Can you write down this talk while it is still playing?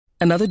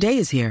Another day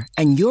is here,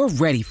 and you're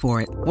ready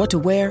for it. What to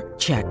wear?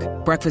 Check.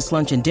 Breakfast,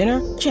 lunch, and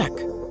dinner? Check.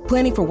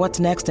 Planning for what's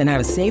next and how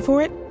to save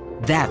for it?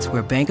 That's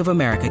where Bank of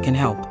America can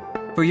help.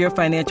 For your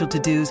financial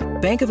to-dos,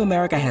 Bank of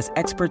America has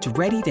experts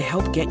ready to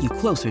help get you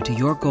closer to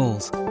your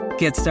goals.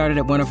 Get started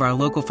at one of our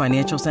local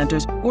financial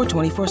centers or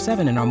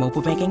 24/7 in our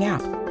mobile banking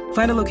app.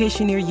 Find a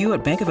location near you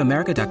at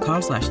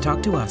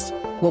bankofamerica.com/talktous.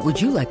 What would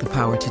you like the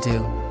power to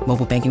do?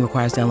 Mobile banking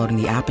requires downloading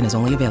the app and is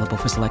only available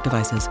for select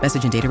devices.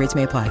 Message and data rates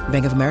may apply.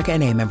 Bank of America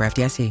N.A., member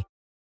FDIC.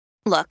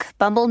 Look,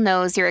 Bumble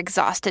knows you're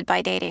exhausted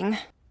by dating.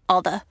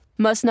 All the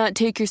must not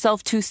take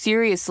yourself too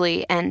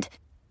seriously and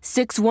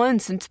 6'1"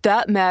 since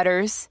that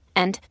matters.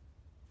 And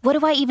what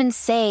do I even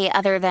say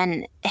other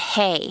than,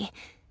 hey?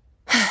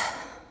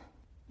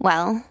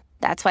 Well,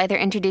 that's why they're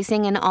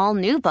introducing an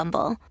all-new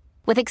Bumble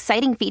with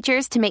exciting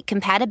features to make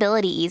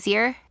compatibility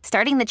easier,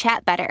 starting the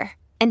chat better,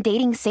 and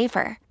dating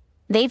safer.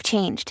 They've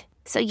changed,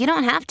 so you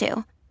don't have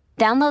to.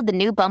 Download the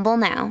new Bumble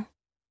now.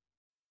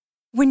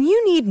 When you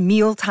need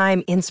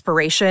mealtime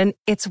inspiration,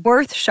 it's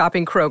worth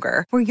shopping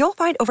Kroger, where you'll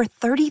find over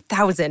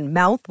 30,000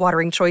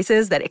 mouth-watering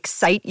choices that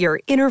excite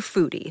your inner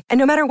foodie. And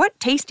no matter what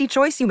tasty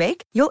choice you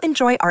make, you'll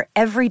enjoy our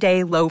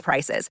everyday low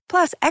prices,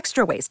 plus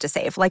extra ways to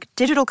save, like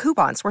digital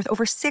coupons worth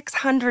over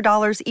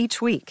 $600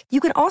 each week. You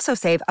can also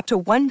save up to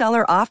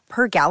 $1 off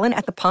per gallon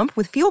at the pump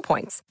with fuel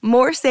points.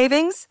 More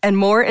savings and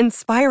more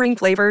inspiring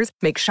flavors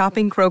make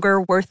shopping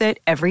Kroger worth it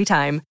every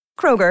time.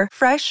 Kroger,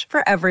 fresh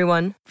for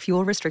everyone.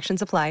 Fuel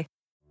restrictions apply.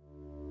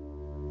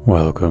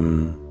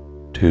 Welcome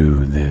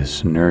to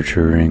this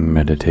nurturing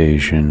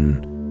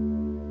meditation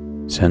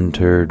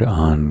centered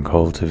on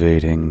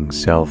cultivating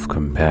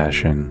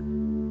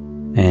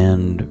self-compassion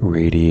and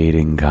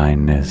radiating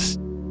kindness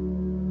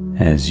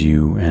as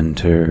you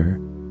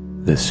enter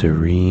the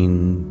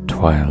serene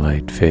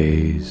twilight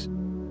phase,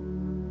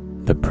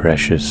 the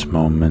precious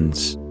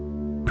moments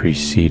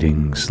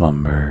preceding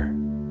slumber.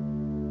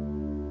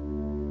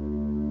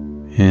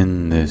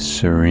 In this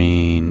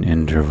serene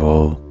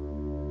interval,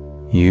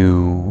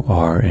 you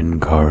are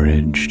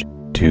encouraged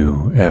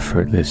to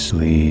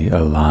effortlessly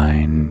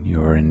align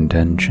your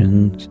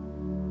intentions,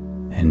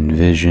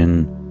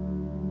 envision,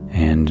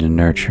 and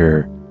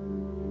nurture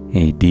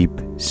a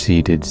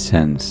deep-seated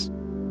sense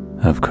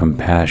of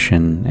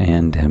compassion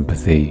and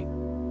empathy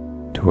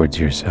towards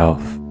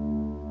yourself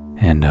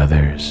and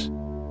others.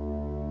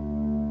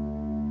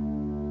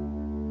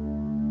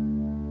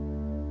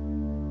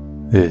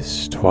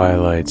 This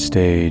twilight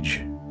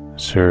stage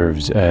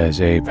serves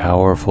as a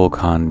powerful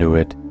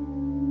conduit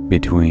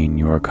between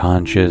your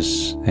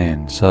conscious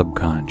and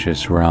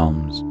subconscious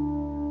realms,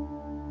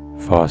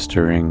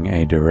 fostering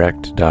a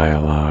direct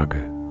dialogue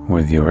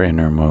with your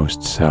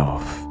innermost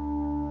self.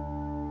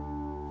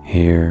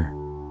 Here,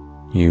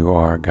 you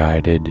are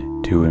guided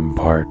to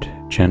impart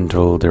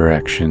gentle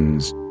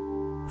directions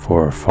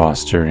for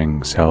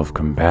fostering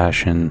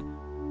self-compassion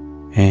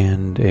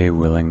and a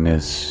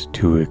willingness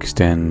to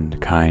extend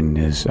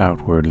kindness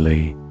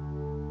outwardly,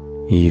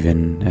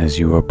 even as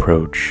you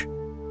approach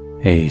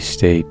a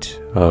state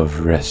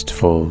of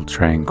restful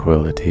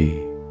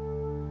tranquility.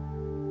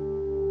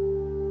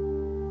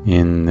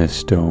 In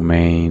this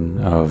domain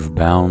of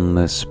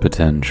boundless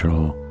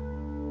potential,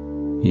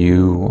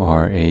 you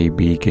are a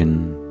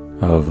beacon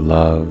of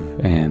love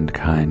and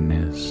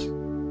kindness.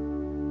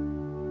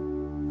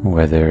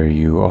 Whether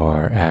you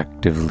are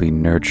actively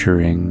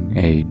nurturing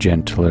a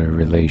gentler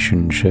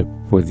relationship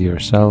with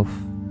yourself,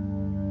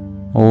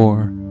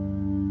 or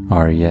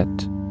are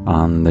yet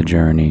on the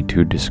journey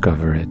to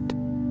discover it,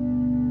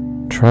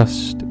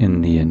 trust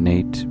in the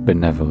innate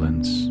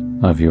benevolence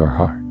of your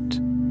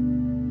heart.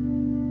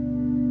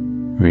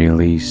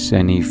 Release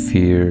any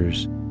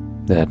fears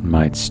that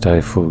might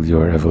stifle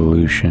your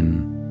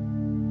evolution,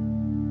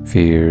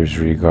 fears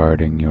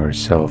regarding your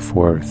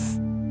self-worth,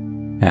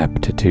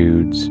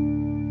 aptitudes,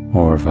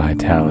 or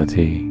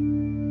vitality.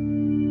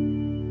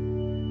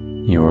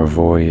 Your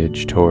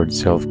voyage toward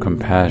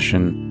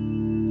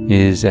self-compassion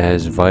is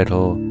as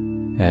vital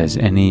as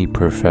any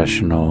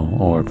professional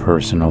or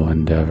personal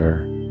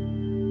endeavor.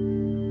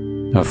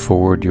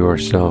 Afford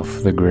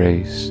yourself the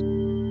grace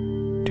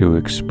to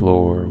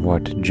explore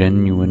what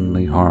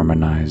genuinely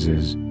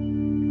harmonizes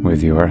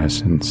with your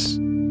essence.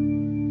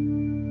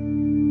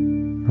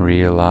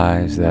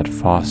 Realize that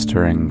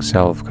fostering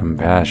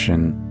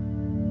self-compassion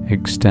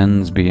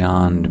extends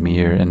beyond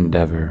mere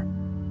endeavor.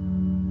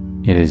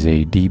 It is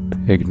a deep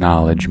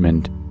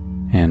acknowledgement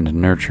and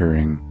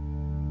nurturing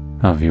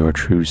of your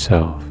true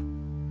self.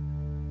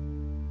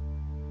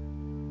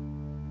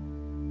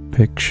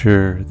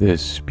 Picture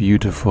this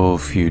beautiful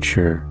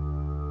future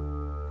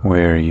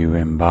where you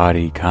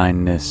embody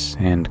kindness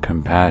and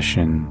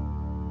compassion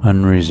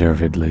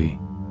unreservedly.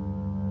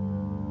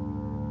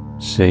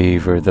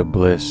 Savor the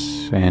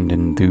bliss and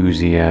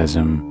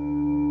enthusiasm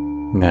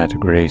that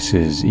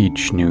graces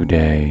each new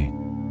day,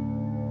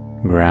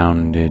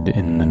 grounded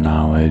in the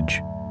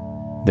knowledge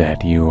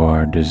that you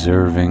are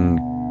deserving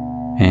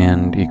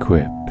and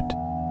equipped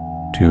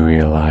to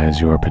realize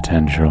your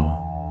potential.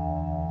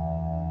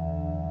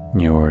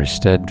 Your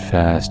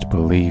steadfast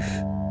belief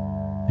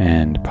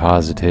and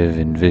positive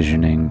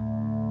envisioning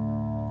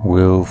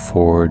will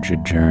forge a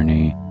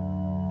journey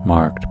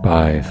marked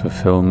by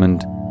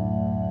fulfillment,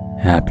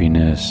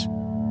 happiness,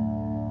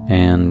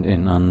 and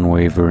an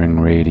unwavering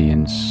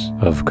radiance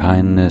of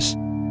kindness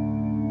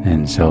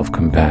and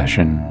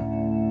self-compassion.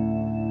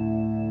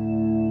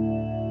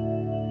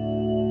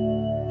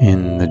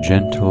 In the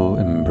gentle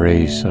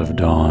embrace of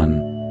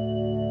dawn,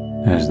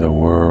 as the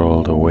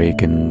world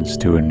awakens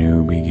to a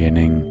new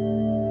beginning,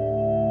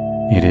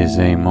 it is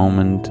a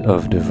moment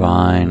of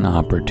divine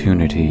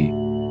opportunity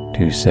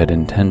to set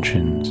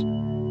intentions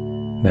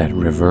that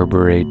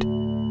reverberate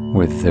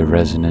with the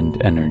resonant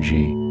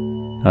energy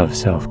of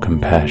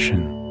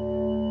self-compassion.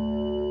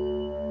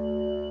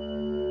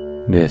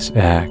 This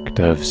act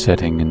of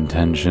setting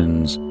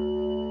intentions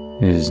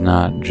is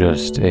not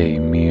just a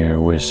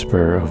mere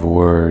whisper of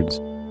words,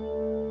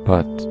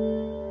 but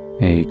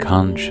a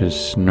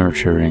conscious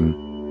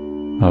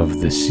nurturing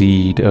of the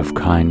seed of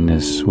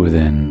kindness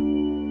within,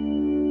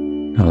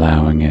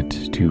 allowing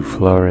it to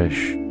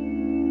flourish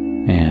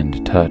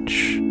and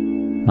touch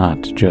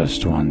not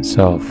just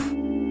oneself,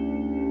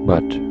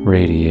 but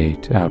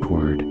radiate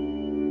outward,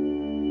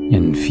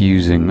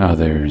 infusing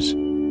others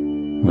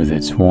with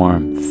its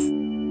warmth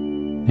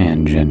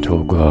and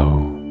gentle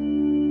glow.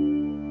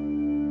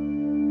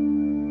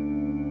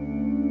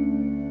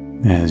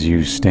 As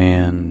you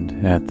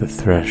stand at the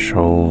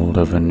threshold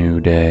of a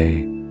new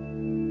day,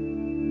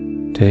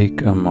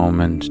 take a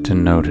moment to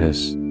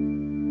notice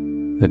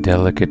the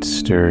delicate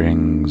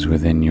stirrings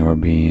within your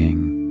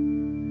being,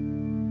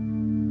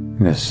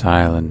 the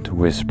silent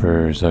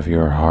whispers of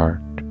your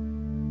heart,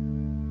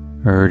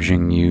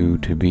 urging you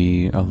to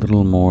be a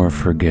little more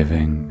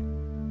forgiving,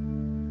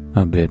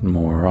 a bit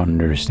more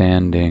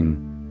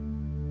understanding,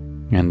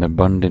 and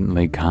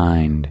abundantly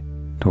kind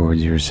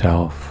towards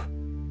yourself.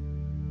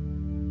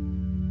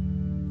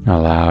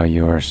 Allow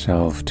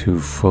yourself to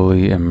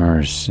fully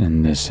immerse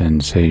in this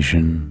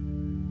sensation,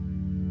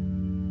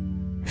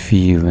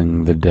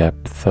 feeling the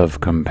depth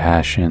of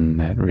compassion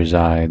that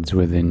resides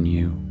within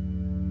you,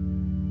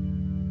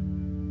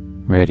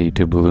 ready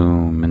to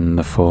bloom in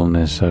the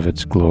fullness of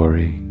its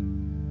glory.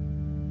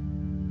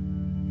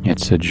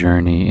 It's a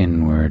journey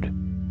inward,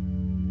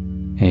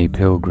 a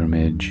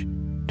pilgrimage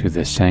to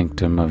the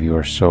sanctum of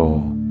your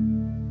soul,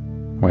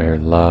 where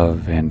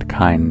love and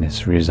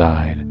kindness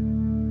reside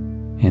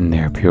in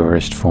their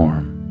purest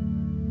form.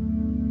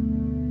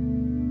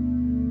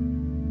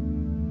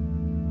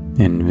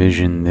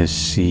 Envision this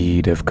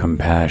seed of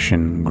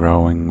compassion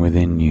growing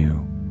within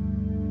you,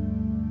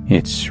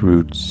 its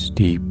roots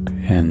deep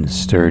and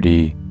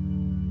sturdy,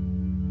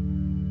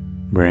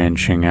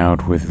 branching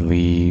out with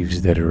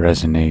leaves that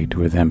resonate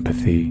with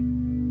empathy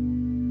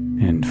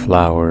and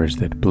flowers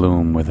that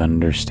bloom with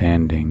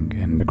understanding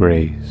and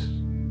grace.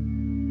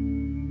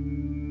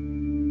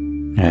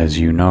 As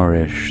you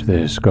nourish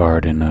this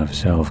garden of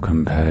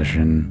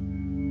self-compassion,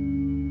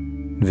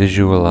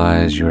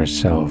 visualize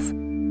yourself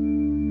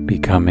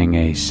becoming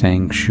a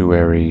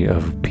sanctuary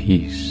of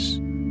peace,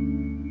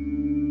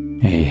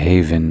 a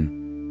haven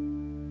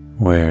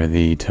where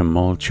the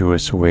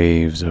tumultuous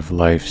waves of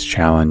life's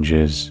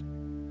challenges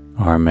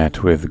are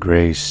met with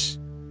grace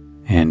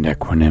and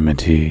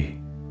equanimity.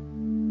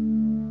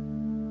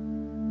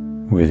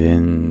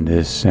 Within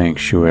this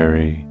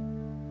sanctuary,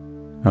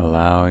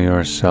 allow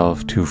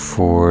yourself to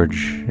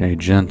forge a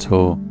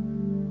gentle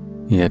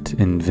yet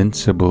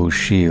invincible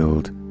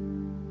shield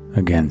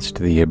against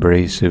the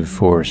abrasive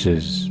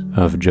forces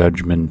of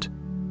judgment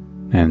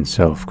and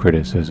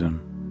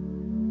self-criticism.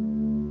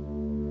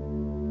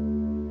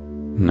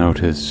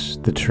 Notice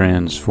the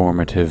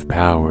transformative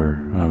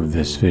power of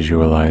this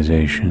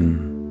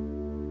visualization.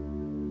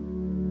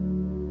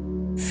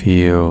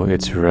 Feel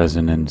its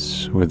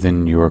resonance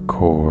within your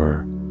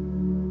core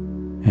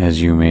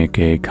as you make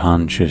a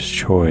conscious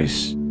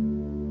choice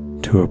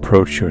to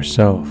approach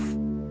yourself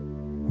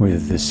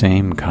with the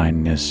same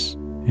kindness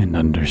and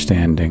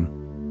understanding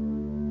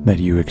that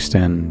you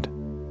extend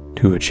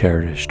to a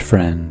cherished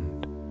friend.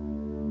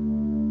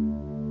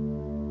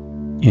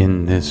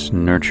 In this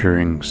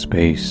nurturing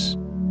space,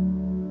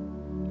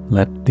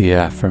 let the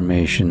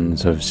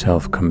affirmations of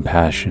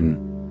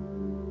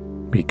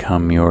self-compassion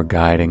become your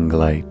guiding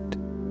light,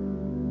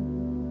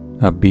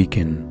 a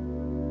beacon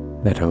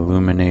that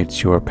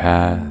illuminates your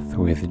path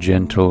with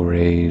gentle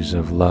rays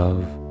of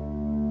love,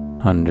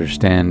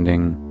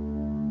 understanding,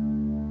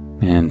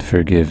 and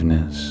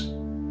forgiveness.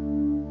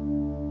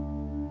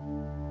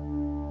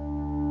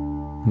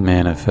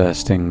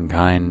 Manifesting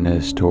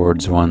kindness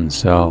towards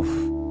oneself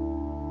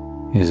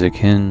is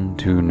akin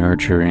to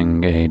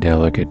nurturing a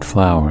delicate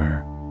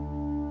flower.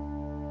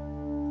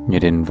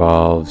 It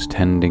involves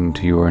tending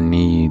to your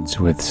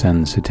needs with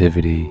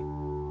sensitivity,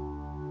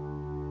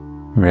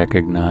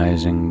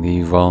 recognizing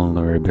the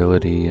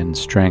vulnerability and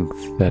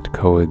strength that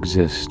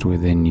coexist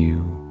within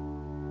you.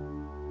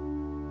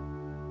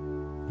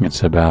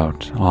 It's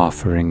about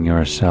offering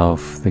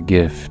yourself the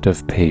gift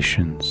of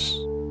patience,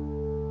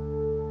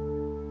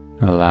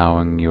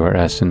 allowing your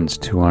essence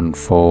to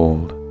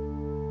unfold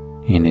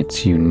in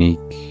its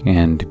unique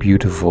and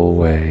beautiful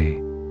way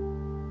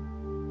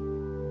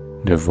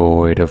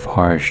devoid of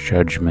harsh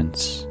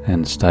judgments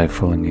and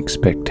stifling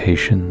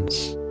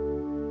expectations.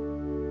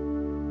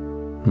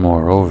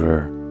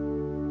 Moreover,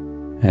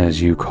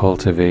 as you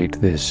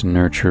cultivate this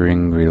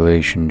nurturing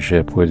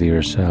relationship with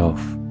yourself,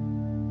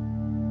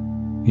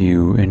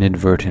 you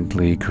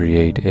inadvertently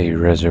create a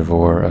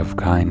reservoir of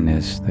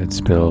kindness that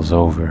spills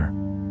over,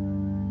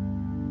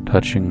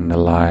 touching the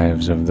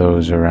lives of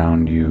those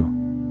around you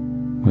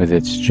with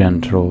its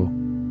gentle,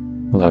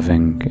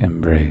 loving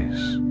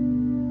embrace.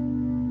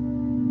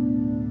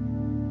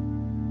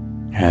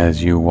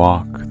 As you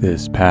walk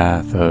this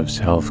path of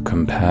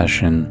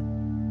self-compassion,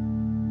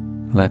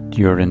 let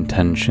your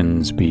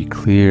intentions be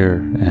clear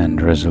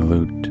and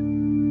resolute.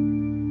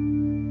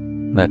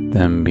 Let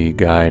them be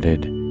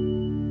guided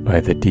by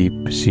the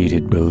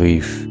deep-seated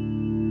belief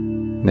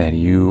that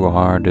you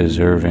are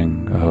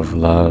deserving of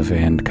love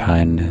and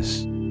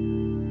kindness,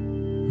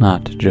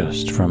 not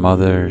just from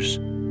others,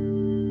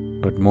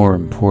 but more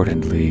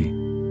importantly,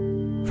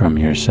 from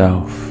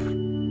yourself.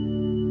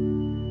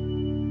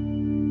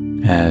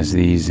 As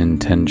these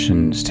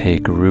intentions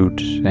take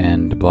root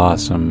and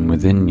blossom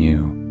within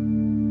you,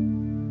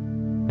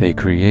 they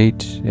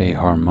create a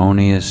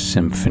harmonious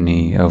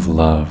symphony of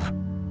love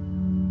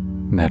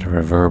that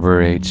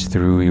reverberates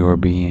through your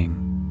being,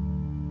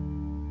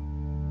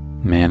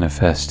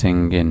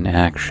 manifesting in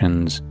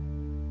actions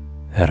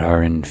that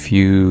are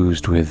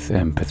infused with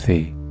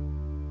empathy,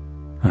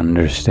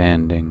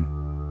 understanding,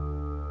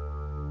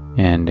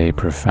 and a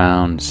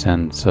profound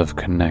sense of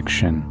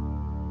connection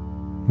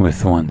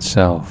with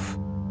oneself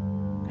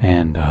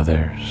and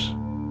others.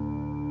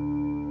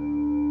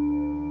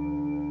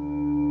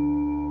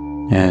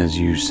 As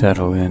you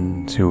settle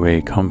into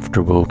a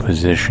comfortable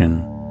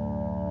position,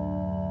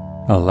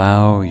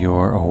 allow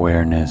your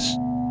awareness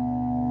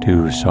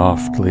to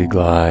softly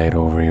glide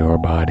over your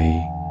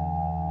body,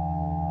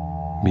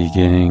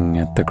 beginning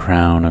at the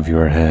crown of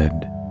your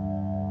head.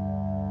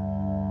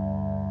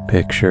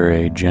 Picture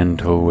a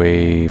gentle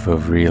wave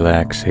of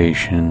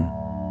relaxation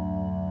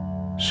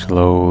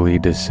slowly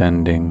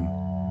descending,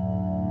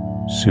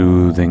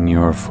 soothing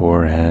your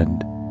forehead,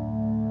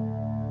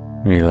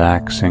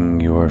 relaxing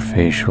your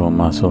facial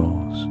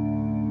muscles,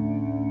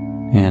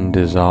 and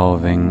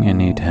dissolving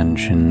any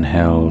tension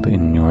held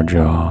in your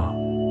jaw.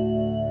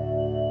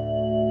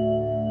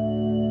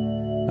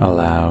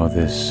 Allow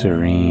this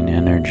serene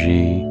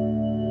energy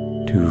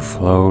to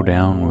flow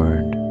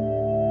downward,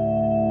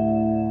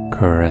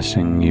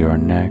 caressing your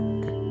neck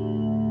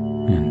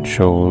and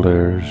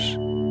shoulders,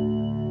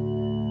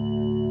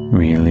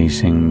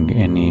 releasing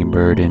any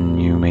burden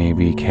you may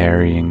be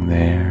carrying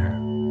there.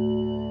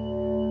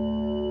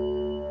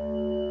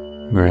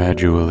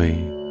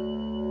 Gradually,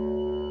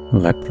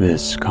 let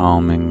this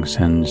calming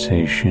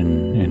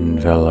sensation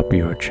envelop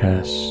your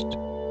chest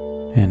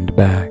and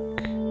back,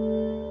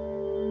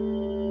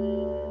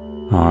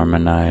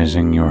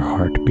 harmonizing your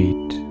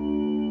heartbeat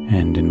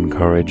and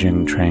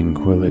encouraging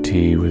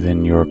tranquility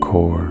within your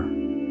core.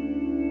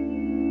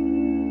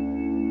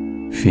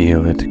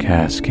 Feel it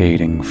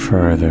cascading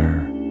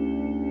further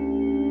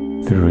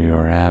through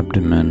your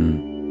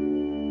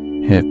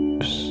abdomen,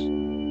 hips,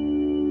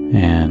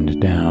 and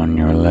down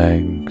your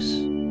legs,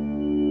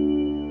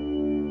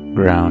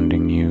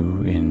 grounding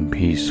you in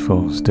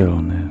peaceful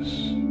stillness.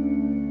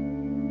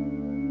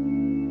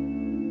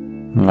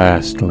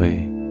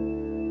 Lastly,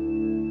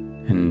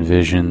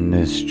 envision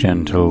this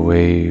gentle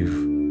wave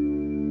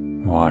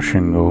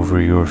washing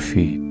over your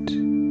feet,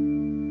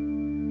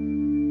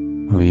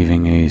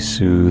 leaving a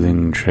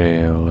soothing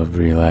trail of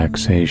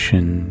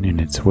relaxation in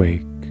its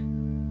wake.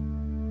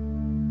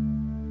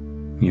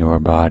 Your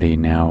body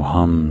now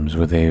hums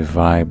with a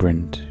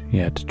vibrant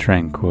yet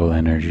tranquil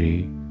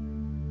energy,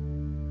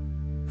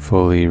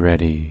 fully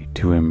ready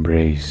to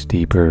embrace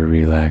deeper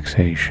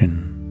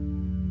relaxation.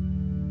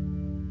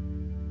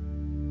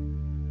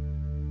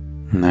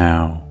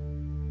 Now,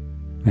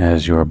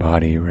 as your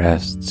body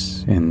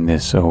rests in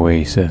this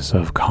oasis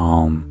of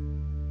calm,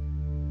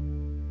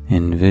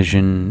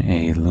 envision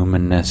a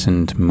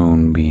luminescent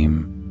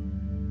moonbeam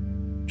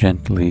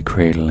gently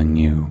cradling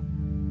you,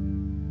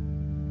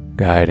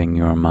 guiding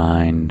your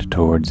mind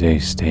towards a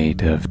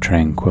state of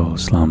tranquil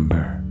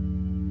slumber.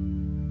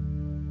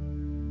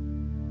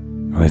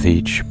 With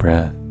each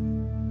breath,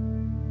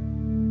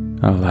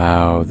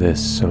 allow this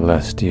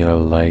celestial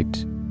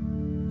light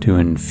to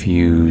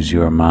infuse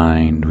your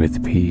mind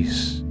with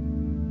peace,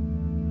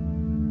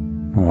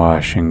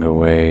 washing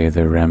away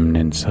the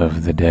remnants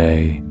of the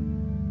day,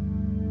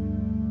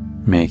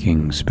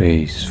 making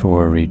space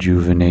for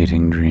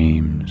rejuvenating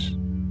dreams.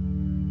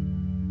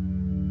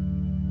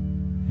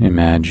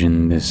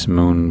 Imagine this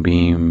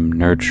moonbeam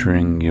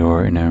nurturing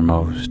your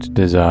innermost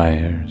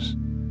desires,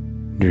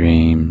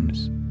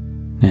 dreams,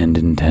 and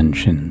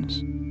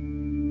intentions,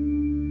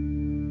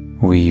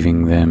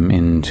 weaving them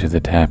into the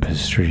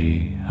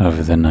tapestry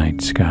of the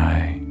night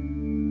sky.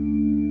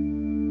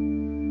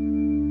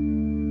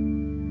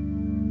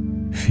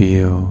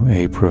 Feel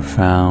a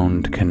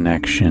profound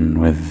connection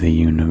with the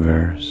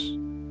universe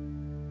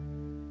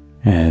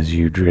as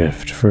you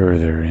drift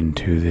further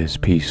into this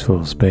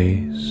peaceful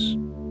space.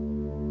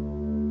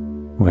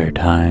 where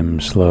time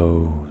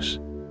slows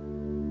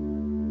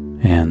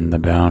and the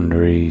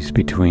boundaries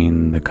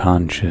between the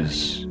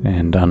conscious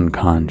and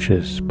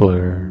unconscious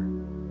blur.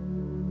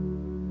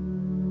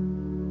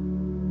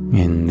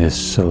 In this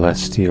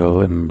celestial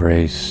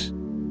embrace,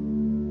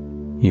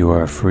 you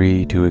are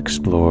free to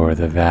explore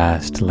the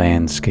vast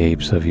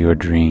landscapes of your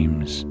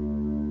dreams,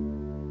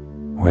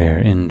 where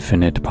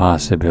infinite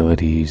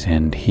possibilities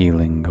and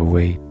healing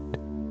await.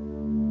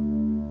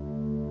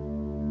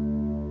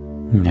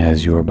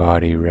 As your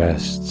body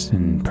rests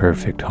in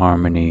perfect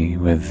harmony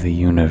with the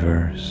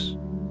universe,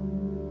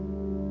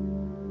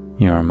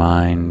 your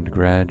mind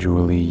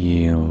gradually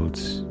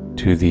yields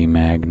to the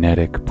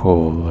magnetic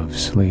pull of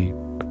sleep,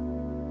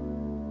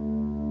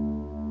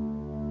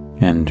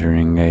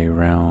 entering a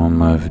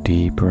realm of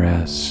deep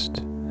rest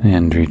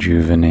and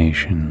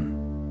rejuvenation.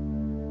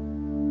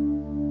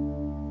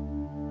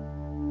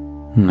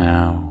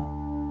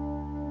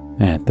 Now,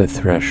 at the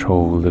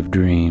threshold of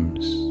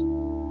dreams,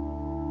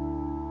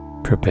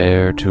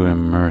 prepare to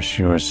immerse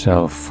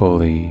yourself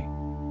fully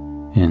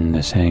in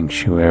the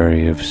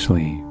sanctuary of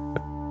sleep,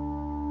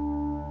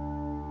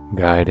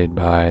 guided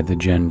by the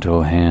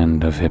gentle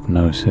hand of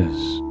hypnosis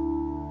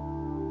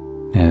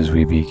as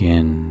we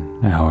begin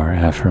our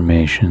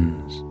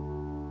affirmations.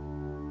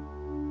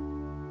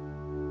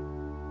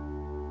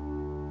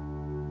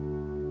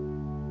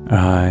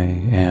 I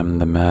am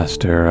the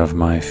master of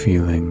my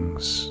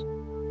feelings,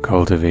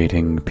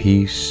 cultivating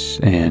peace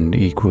and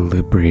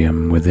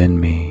equilibrium within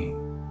me.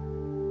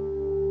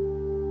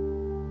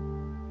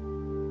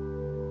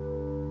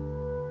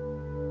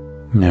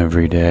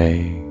 Every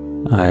day,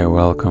 I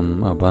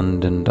welcome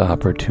abundant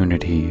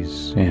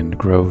opportunities and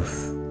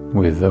growth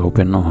with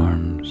open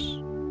arms.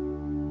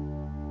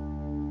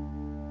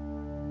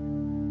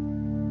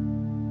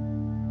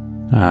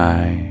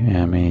 I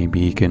am a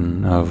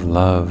beacon of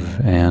love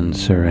and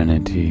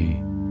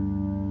serenity,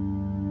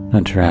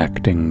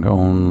 attracting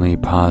only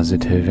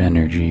positive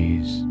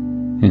energies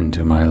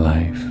into my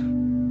life.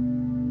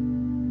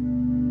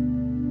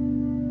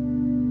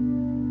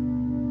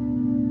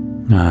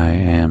 I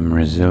am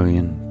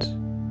resilient,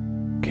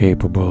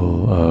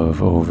 capable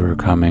of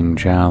overcoming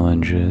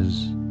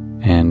challenges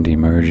and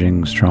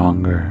emerging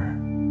stronger.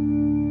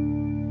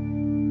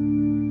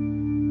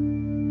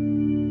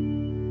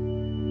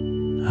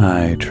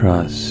 I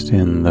trust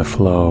in the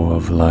flow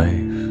of life,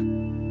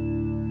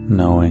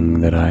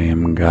 knowing that I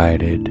am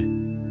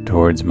guided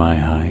towards my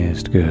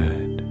highest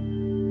good.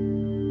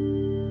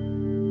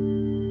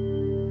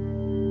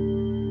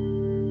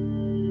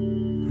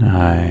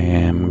 I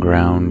am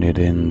grounded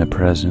in the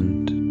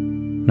present,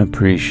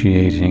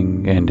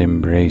 appreciating and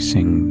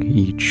embracing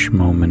each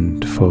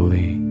moment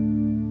fully.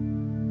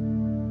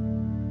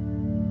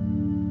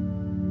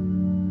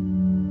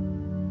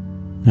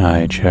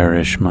 I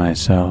cherish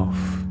myself,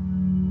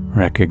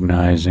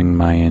 recognizing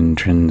my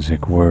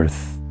intrinsic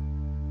worth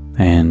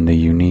and the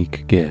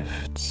unique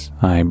gifts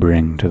I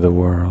bring to the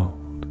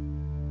world.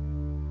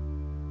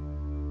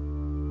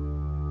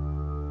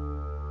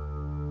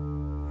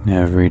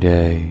 Every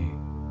day,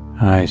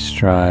 I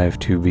strive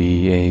to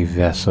be a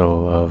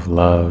vessel of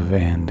love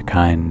and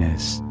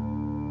kindness,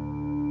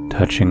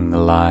 touching the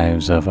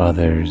lives of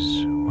others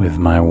with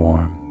my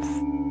warmth.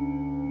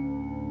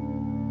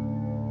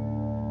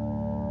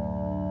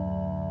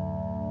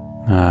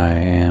 I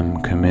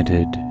am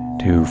committed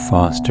to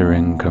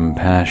fostering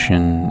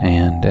compassion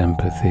and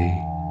empathy,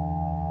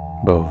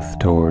 both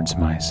towards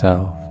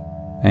myself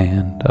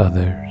and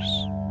others.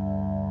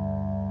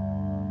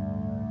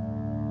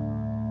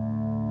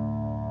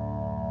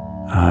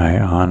 I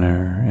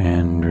honor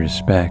and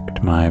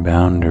respect my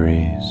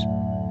boundaries,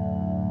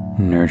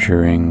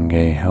 nurturing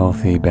a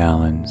healthy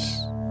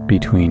balance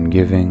between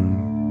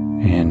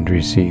giving and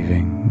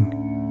receiving.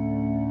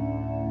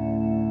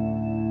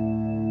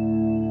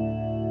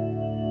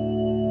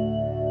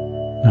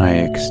 I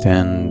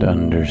extend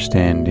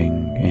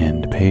understanding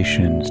and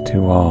patience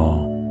to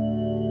all,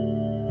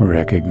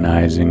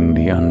 recognizing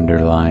the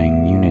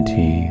underlying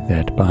unity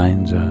that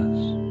binds us.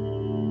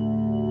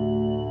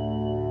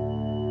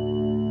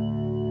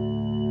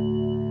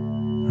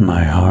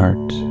 My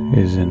heart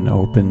is an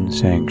open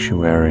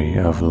sanctuary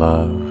of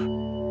love,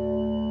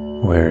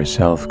 where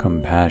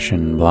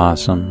self-compassion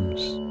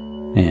blossoms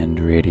and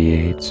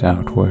radiates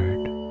outward.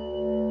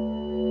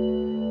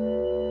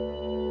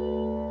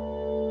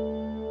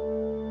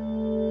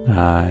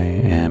 I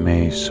am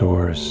a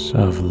source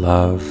of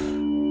love,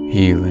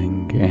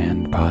 healing,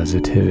 and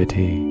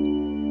positivity,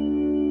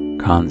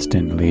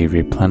 constantly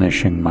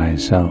replenishing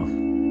myself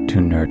to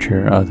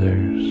nurture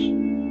others.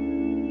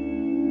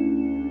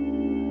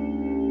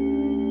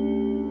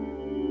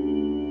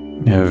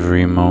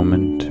 Every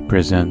moment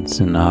presents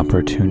an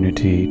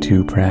opportunity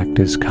to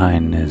practice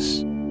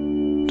kindness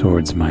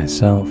towards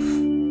myself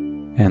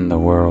and the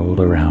world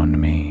around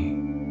me.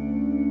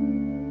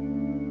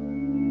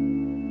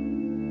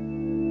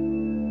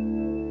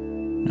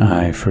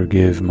 I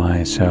forgive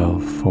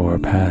myself for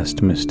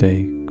past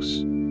mistakes,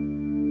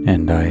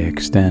 and I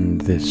extend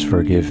this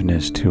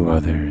forgiveness to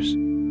others,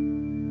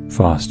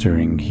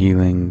 fostering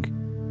healing,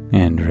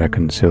 and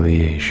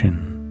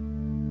reconciliation.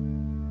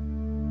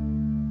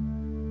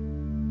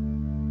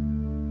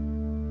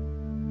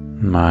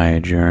 My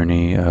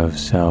journey of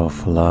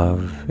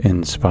self-love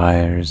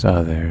inspires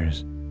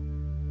others,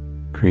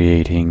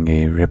 creating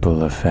a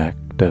ripple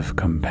effect of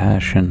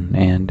compassion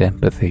and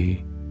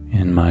empathy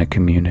in my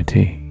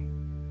community.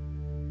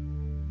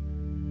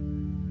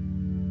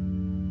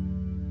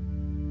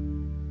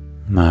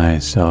 I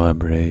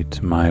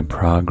celebrate my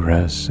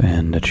progress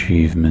and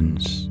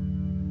achievements,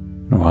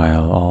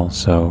 while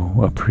also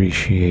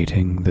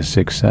appreciating the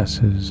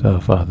successes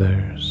of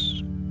others.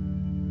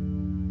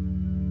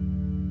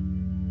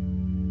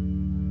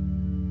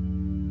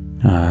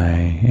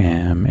 I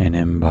am an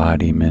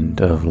embodiment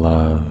of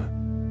love,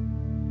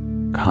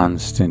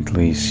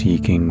 constantly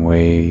seeking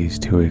ways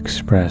to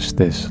express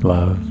this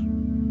love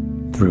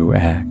through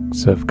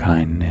acts of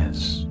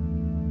kindness.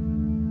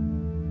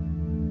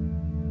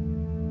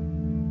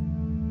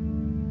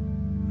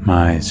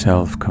 My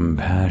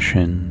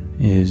self-compassion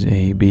is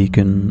a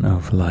beacon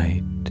of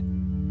light,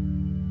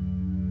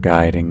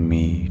 guiding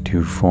me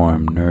to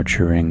form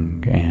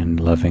nurturing and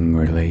loving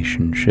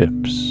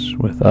relationships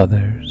with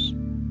others.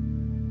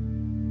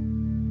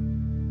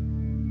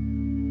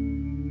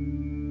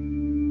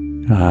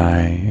 I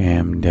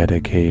am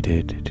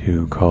dedicated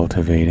to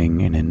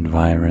cultivating an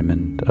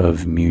environment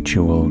of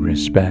mutual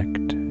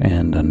respect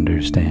and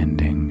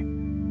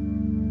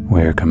understanding,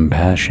 where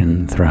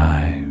compassion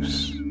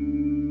thrives.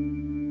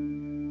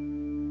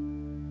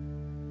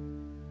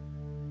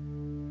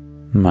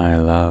 My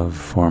love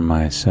for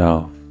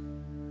myself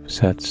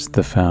sets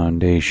the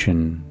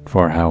foundation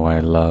for how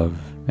I love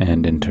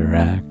and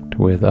interact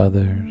with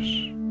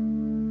others.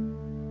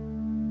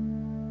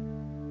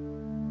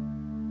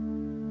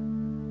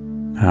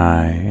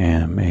 I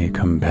am a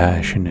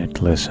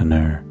compassionate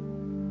listener,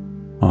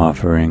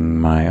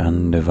 offering my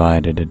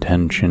undivided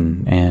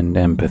attention and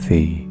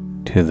empathy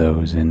to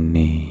those in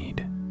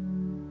need.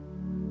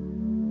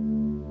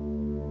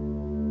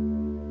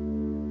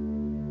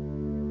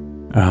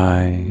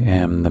 I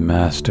am the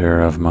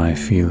master of my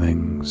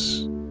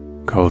feelings,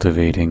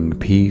 cultivating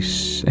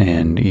peace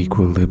and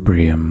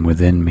equilibrium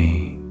within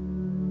me.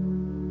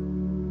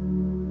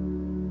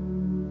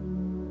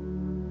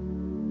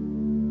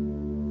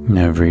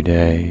 Every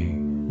day,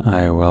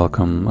 I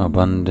welcome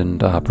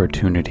abundant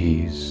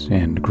opportunities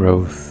and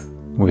growth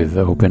with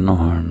open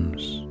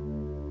arms.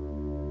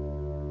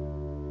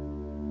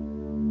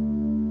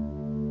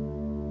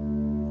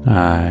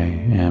 I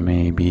am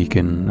a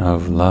beacon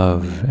of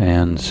love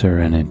and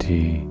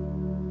serenity,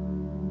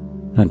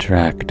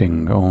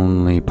 attracting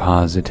only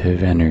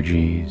positive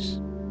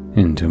energies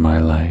into my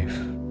life.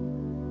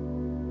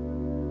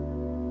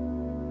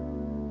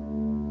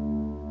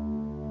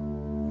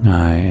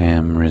 I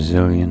am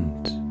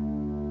resilient,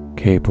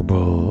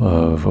 capable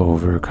of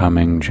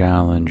overcoming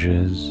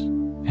challenges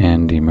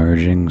and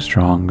emerging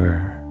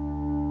stronger.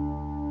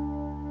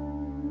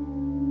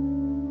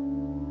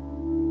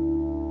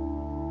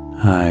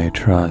 I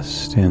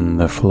trust in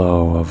the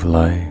flow of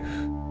life,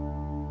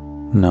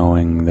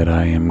 knowing that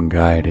I am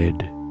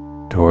guided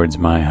towards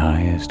my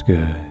highest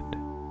good.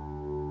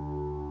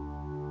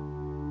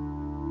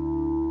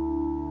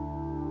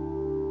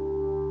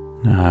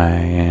 I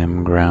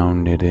am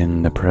grounded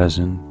in the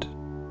present,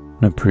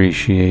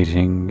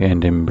 appreciating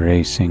and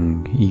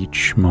embracing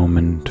each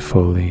moment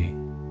fully.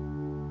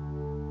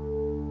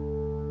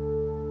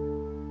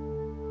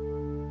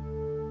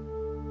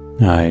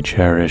 I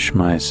cherish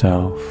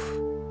myself,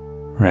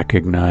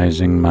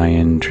 recognizing my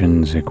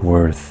intrinsic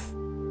worth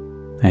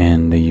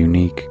and the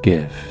unique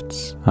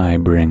gifts I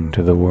bring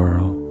to the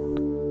world.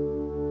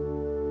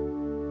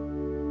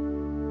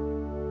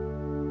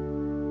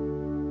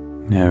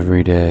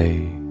 Every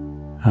day,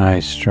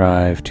 I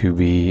strive to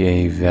be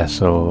a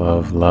vessel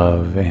of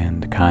love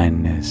and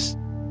kindness,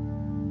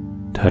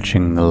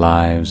 touching the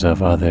lives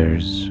of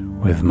others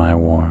with my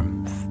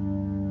warmth.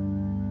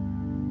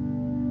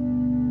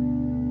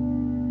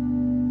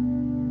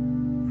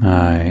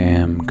 I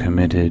am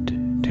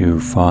committed to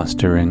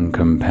fostering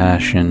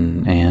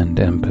compassion and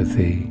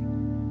empathy,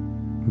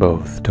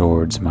 both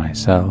towards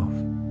myself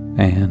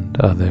and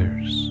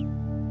others.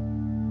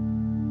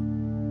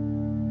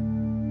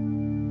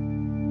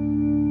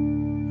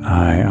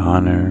 I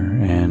honor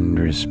and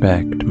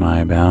respect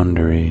my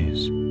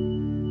boundaries,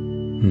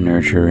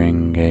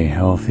 nurturing a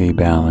healthy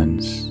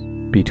balance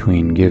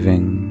between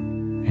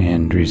giving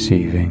and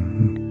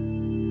receiving.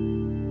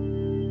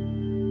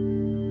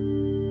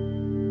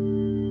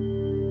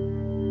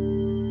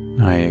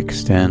 I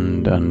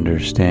extend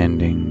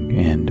understanding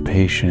and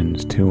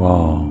patience to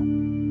all,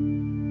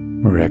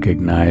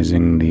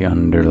 recognizing the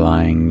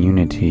underlying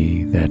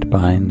unity that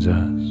binds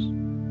us.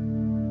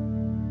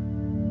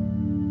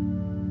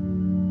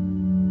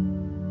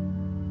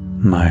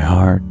 My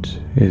heart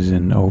is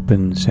an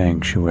open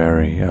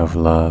sanctuary of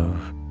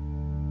love,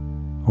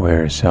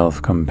 where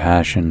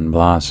self-compassion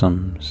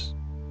blossoms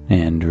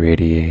and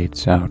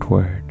radiates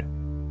outward.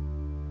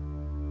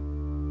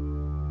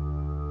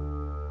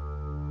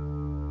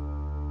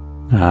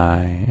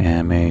 I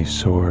am a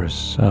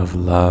source of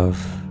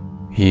love,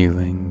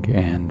 healing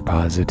and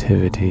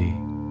positivity,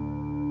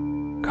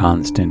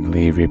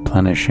 constantly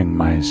replenishing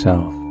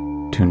myself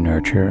to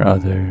nurture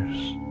others.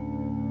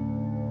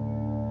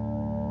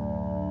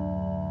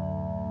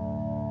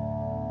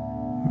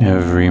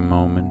 Every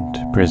moment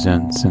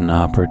presents an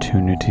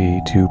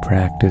opportunity to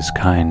practice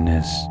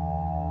kindness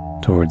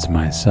towards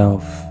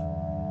myself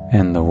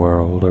and the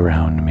world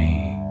around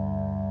me.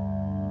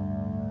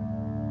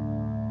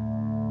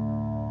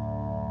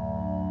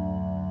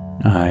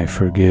 I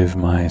forgive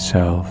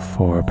myself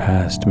for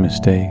past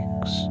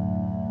mistakes,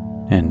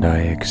 and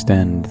I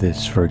extend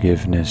this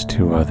forgiveness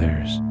to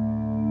others,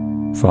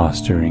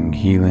 fostering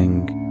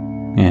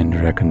healing and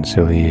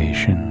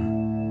reconciliation.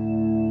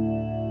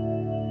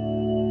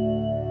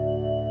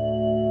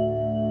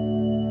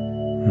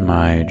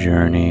 My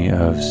journey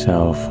of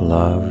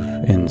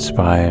self-love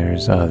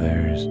inspires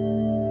others,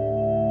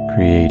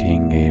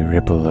 creating a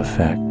ripple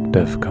effect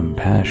of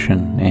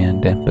compassion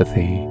and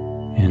empathy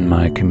in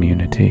my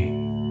community.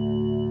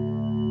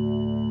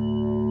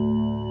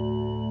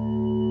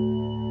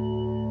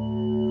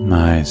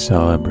 I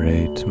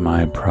celebrate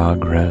my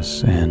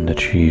progress and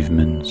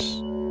achievements,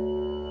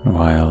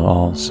 while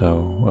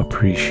also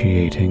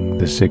appreciating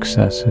the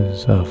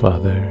successes of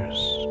others.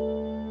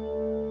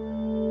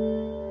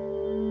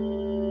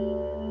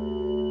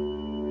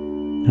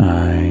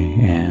 I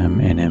am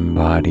an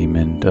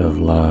embodiment of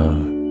love,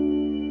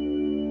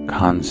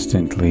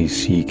 constantly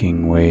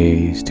seeking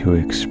ways to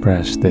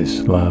express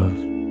this love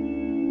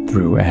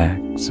through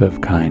acts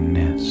of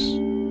kindness.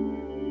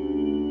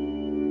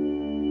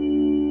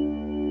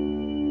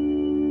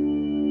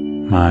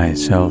 My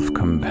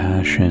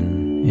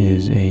self-compassion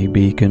is a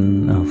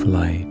beacon of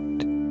light,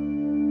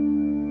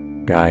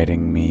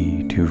 guiding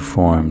me to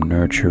form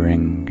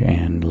nurturing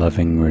and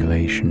loving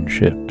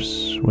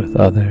relationships with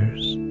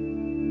others.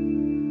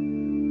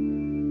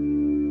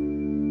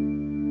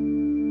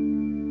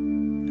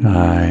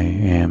 I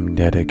am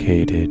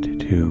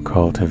dedicated to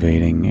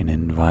cultivating an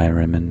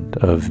environment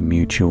of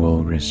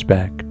mutual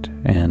respect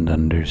and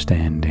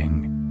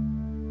understanding,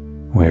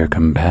 where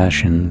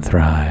compassion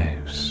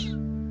thrives.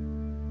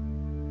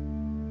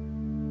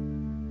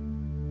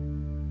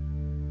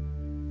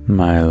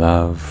 My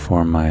love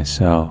for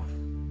myself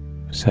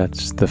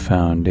sets the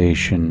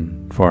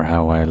foundation for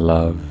how I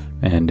love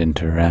and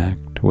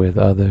interact with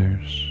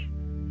others.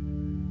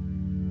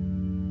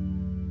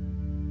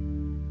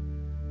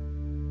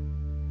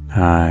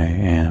 I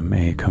am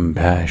a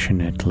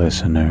compassionate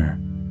listener,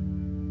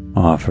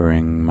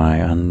 offering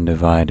my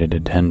undivided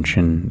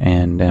attention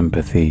and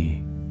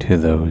empathy to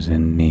those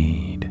in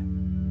need.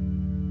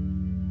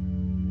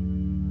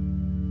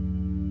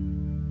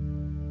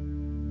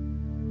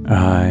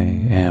 I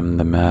am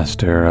the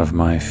master of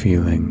my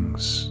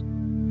feelings,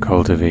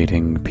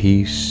 cultivating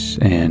peace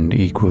and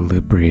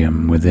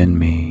equilibrium within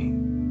me.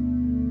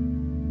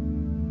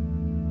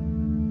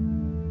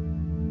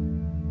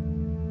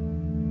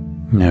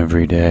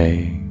 Every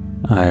day,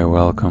 I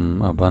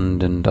welcome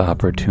abundant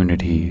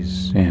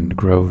opportunities and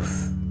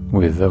growth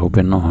with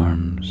open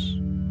arms.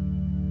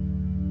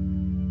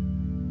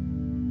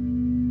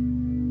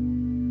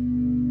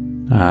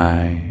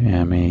 I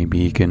am a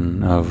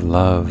beacon of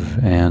love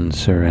and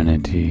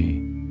serenity,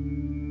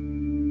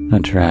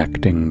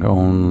 attracting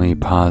only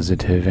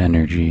positive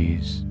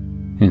energies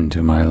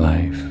into my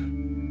life.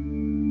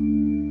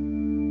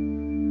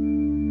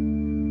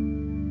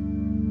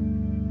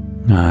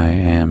 I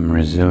am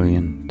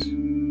resilient,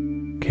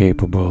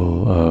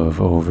 capable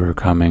of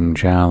overcoming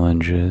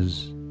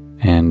challenges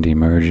and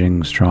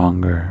emerging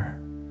stronger.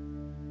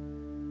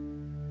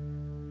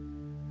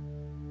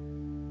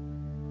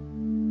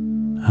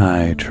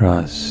 I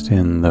trust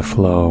in the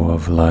flow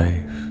of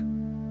life,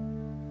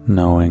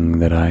 knowing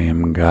that I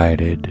am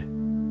guided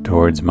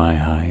towards my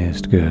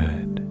highest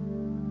good.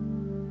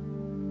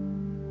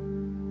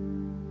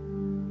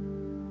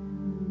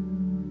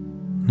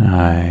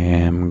 I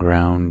am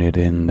grounded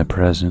in the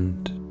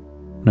present,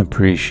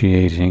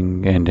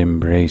 appreciating and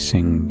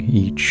embracing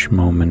each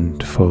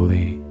moment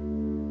fully.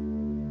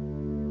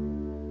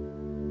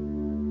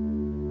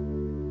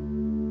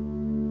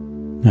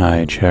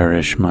 I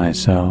cherish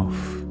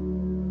myself,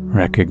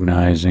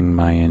 recognizing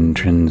my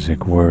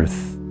intrinsic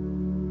worth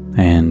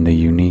and the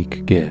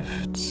unique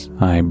gifts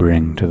I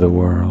bring to the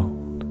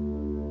world.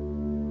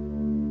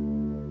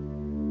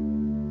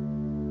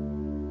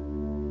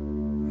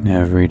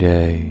 Every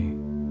day,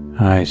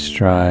 I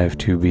strive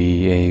to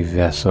be a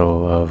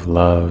vessel of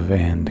love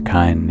and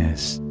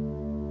kindness,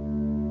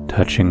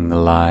 touching the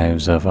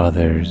lives of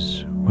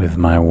others with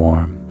my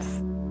warmth.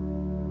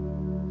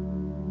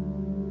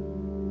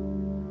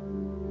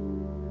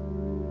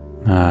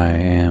 I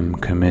am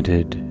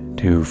committed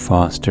to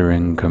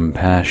fostering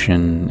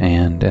compassion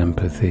and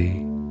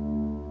empathy,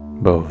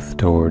 both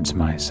towards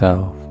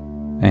myself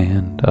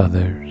and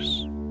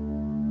others.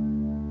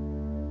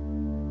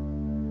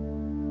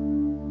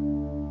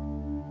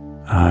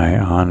 I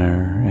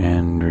honor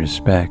and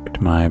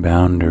respect my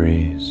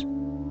boundaries,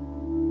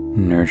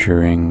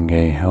 nurturing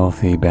a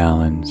healthy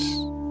balance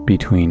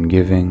between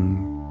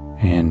giving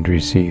and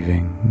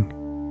receiving.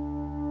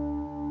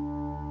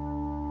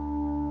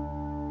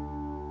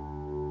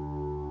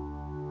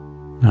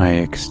 I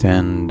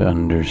extend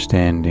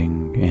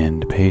understanding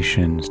and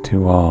patience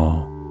to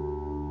all,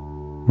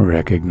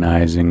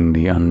 recognizing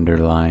the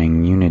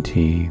underlying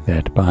unity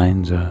that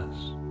binds us.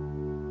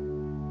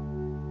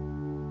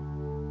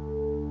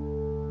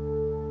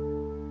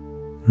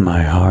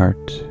 My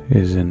heart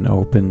is an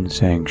open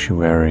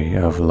sanctuary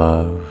of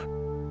love,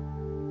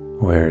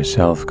 where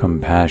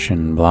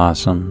self-compassion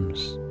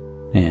blossoms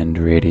and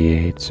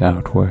radiates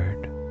outward.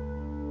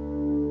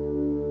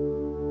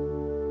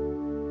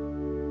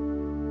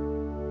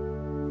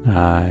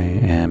 I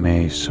am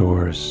a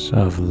source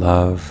of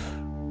love,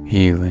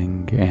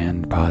 healing,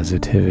 and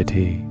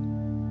positivity,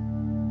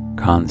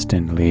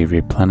 constantly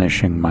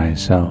replenishing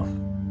myself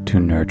to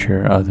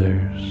nurture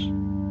others.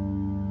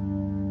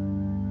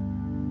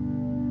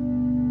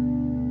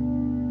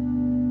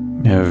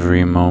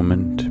 Every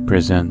moment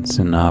presents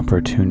an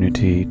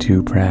opportunity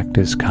to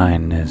practice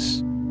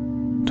kindness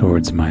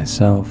towards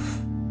myself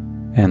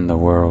and the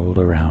world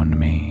around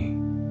me.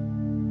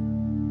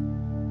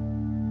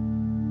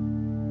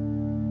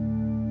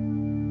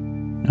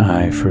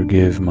 I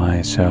forgive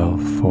myself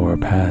for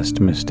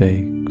past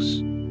mistakes,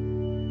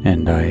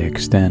 and I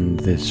extend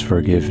this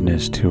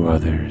forgiveness to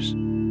others,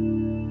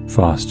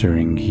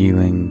 fostering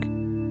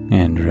healing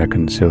and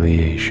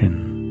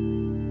reconciliation.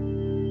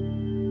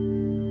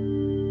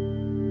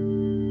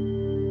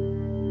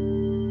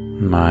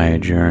 My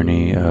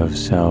journey of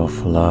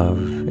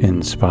self-love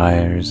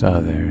inspires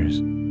others,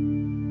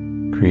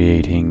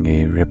 creating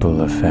a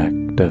ripple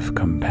effect of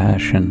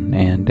compassion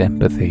and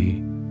empathy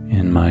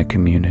in my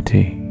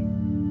community.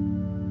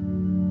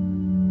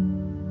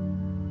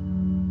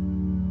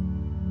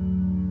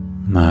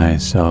 I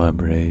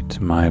celebrate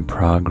my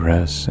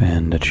progress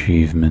and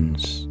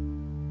achievements,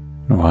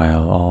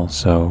 while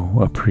also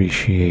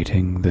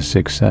appreciating the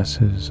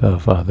successes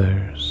of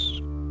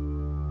others.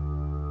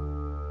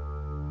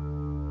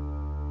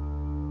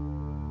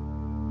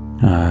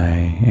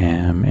 I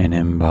am an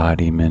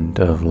embodiment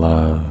of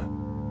love,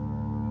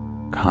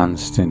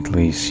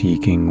 constantly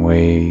seeking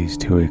ways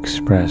to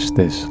express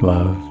this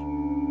love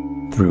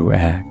through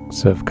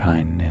acts of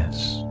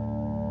kindness.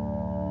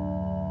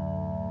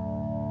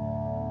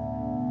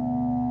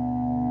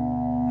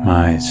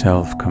 My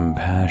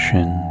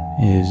self-compassion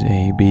is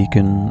a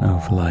beacon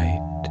of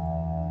light,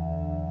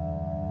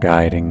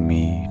 guiding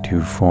me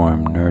to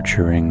form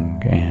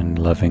nurturing and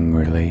loving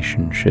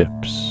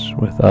relationships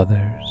with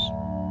others.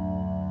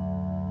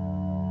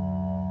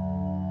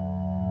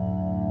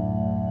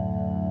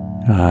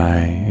 I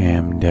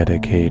am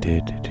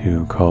dedicated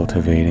to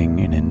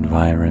cultivating an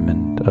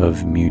environment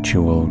of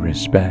mutual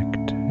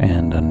respect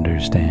and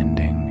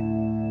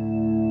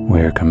understanding,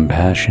 where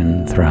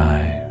compassion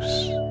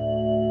thrives.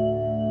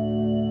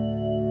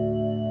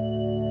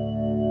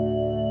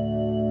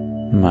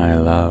 My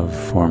love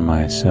for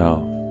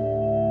myself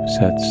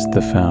sets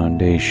the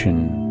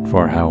foundation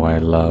for how I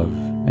love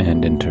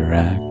and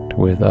interact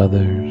with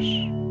others.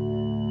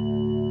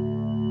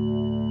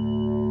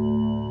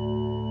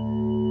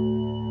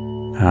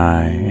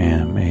 I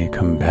am a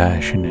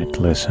compassionate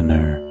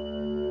listener,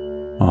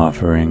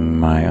 offering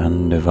my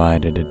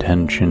undivided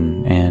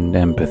attention and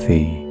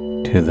empathy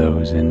to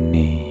those in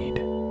need.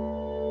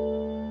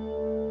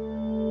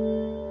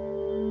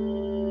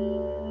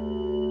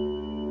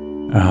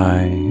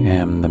 I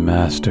am the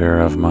master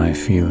of my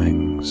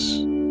feelings,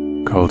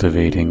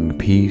 cultivating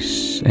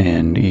peace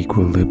and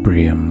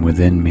equilibrium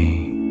within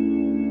me.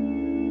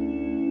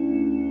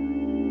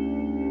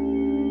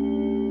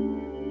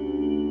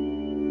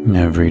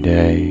 Every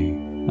day,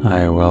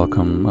 I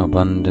welcome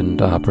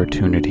abundant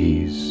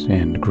opportunities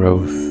and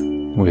growth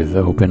with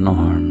open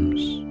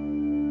arms.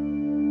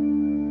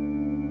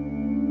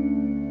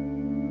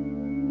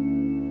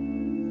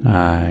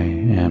 I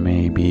am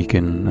a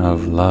beacon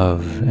of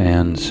love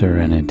and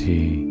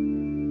serenity,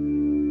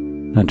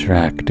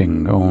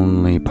 attracting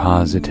only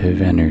positive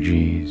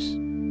energies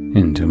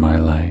into my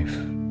life.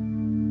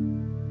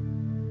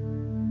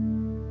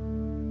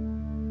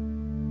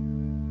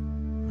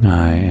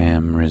 I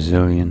am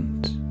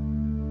resilient,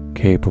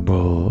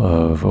 capable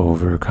of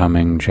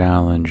overcoming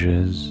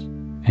challenges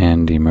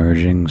and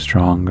emerging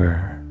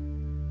stronger.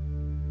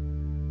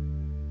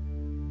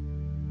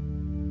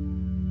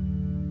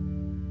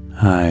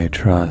 I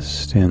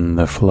trust in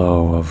the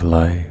flow of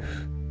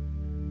life,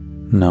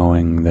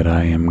 knowing that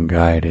I am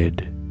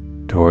guided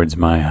towards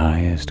my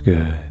highest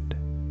good.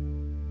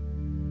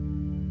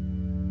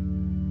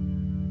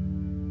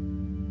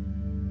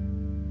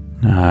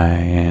 I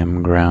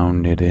am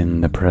grounded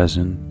in the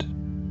present,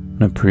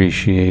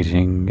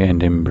 appreciating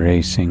and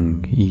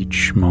embracing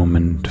each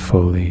moment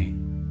fully.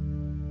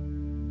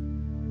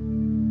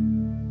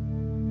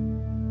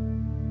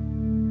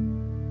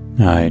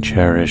 I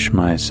cherish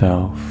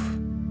myself,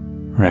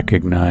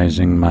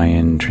 recognizing my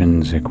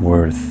intrinsic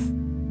worth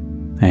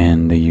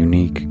and the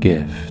unique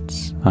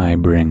gifts I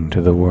bring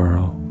to the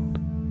world.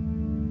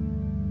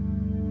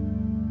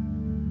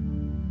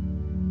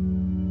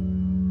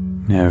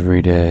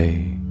 Every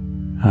day,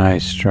 I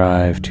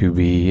strive to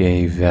be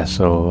a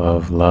vessel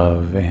of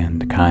love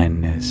and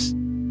kindness,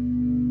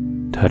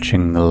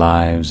 touching the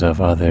lives of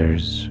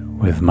others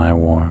with my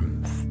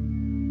warmth.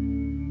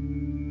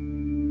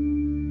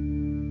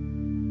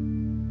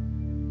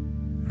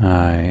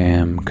 I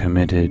am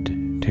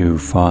committed to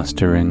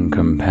fostering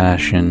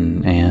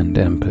compassion and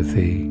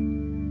empathy,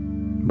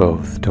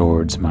 both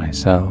towards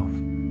myself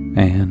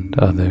and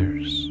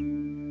others.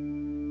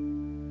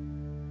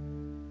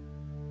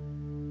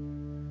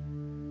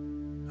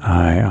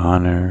 I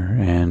honor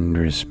and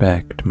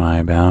respect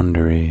my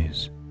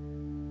boundaries,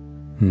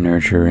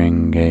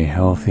 nurturing a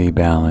healthy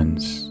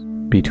balance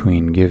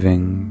between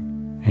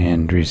giving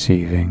and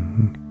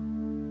receiving.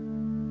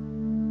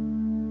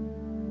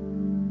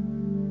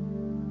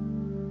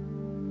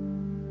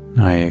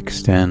 I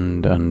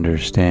extend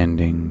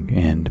understanding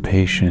and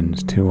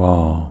patience to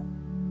all,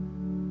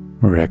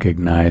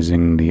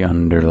 recognizing the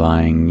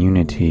underlying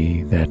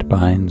unity that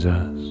binds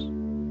us.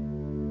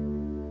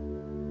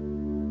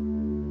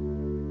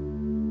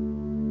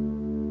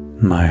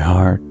 My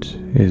heart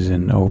is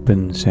an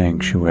open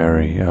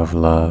sanctuary of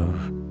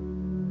love,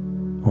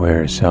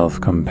 where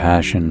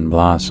self-compassion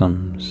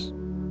blossoms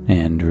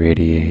and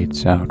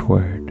radiates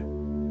outward.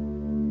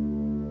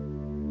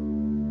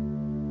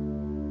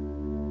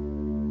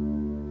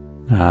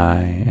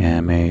 I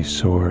am a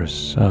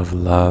source of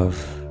love,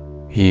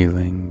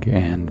 healing,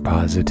 and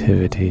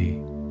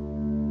positivity,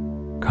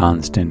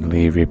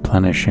 constantly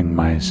replenishing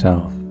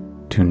myself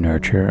to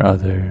nurture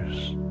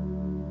others.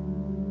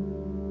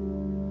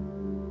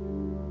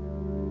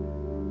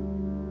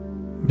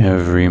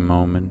 Every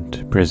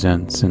moment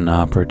presents an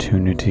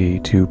opportunity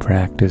to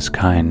practice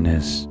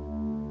kindness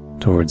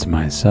towards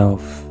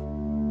myself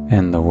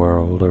and the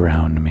world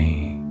around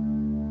me.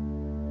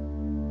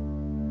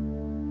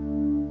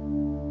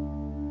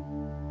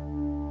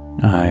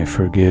 I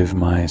forgive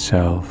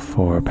myself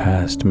for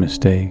past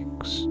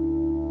mistakes,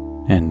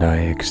 and I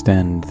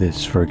extend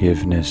this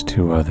forgiveness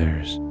to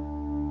others,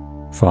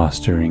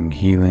 fostering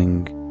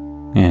healing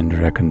and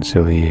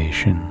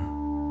reconciliation.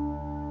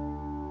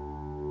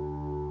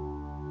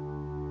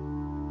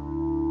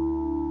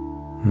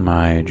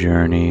 My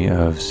journey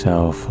of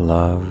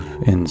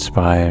self-love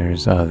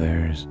inspires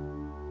others,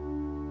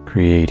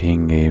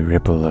 creating a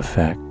ripple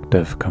effect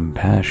of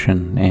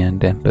compassion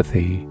and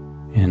empathy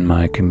in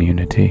my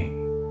community.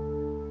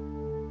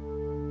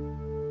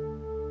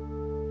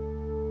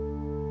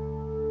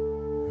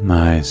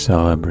 I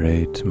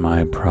celebrate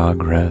my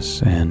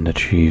progress and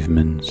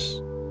achievements,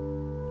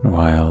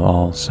 while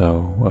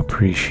also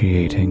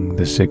appreciating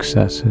the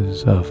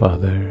successes of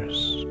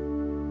others.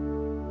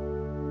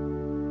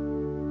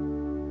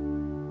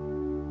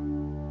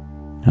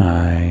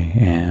 I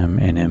am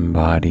an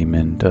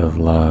embodiment of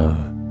love,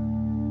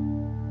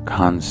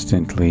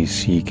 constantly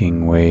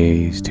seeking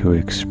ways to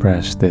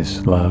express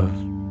this love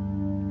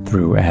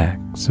through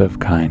acts of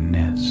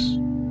kindness.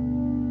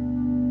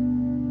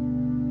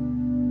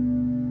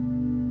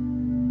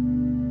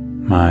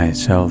 My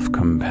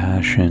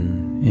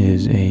self-compassion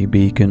is a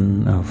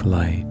beacon of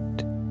light,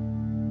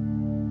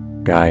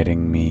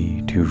 guiding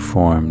me to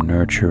form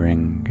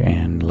nurturing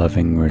and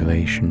loving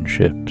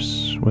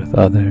relationships with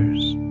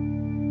others.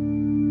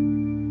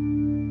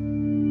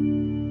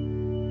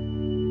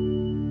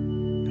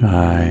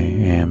 I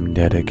am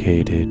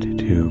dedicated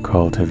to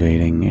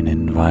cultivating an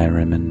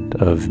environment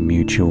of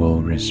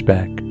mutual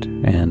respect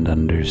and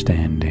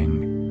understanding,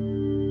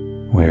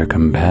 where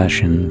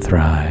compassion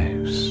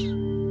thrives.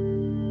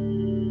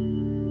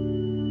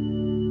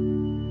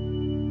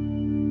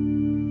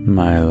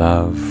 My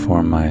love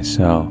for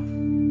myself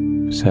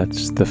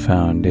sets the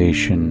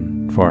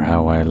foundation for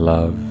how I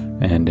love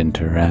and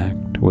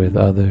interact with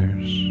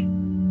others.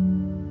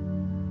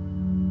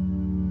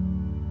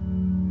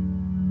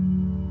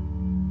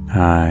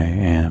 I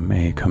am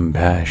a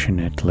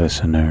compassionate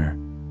listener,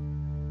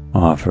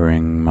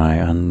 offering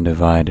my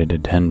undivided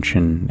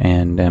attention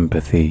and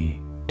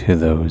empathy to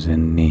those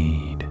in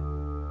need.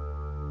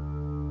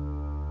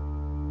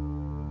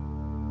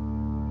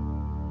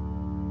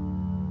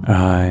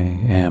 I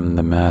am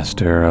the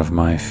master of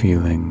my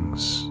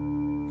feelings,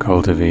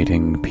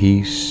 cultivating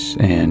peace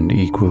and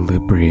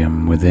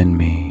equilibrium within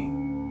me.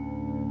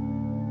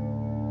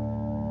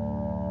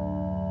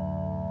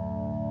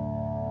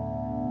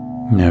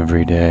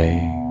 Every day,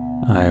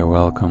 I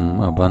welcome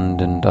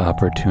abundant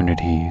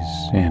opportunities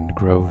and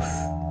growth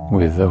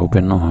with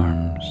open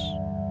arms.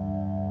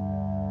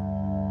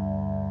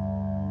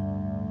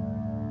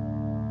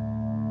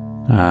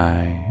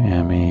 I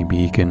am a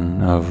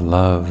beacon of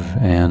love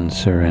and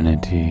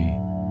serenity,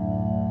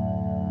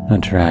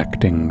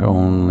 attracting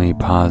only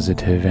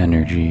positive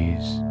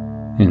energies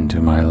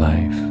into my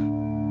life.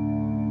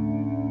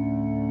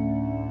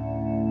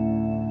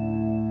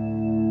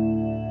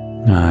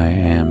 I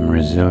am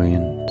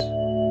resilient,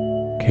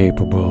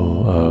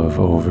 capable of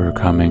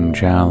overcoming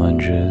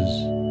challenges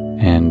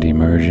and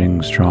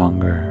emerging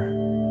stronger.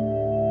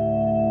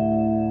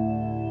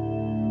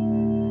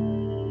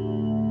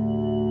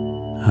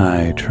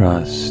 I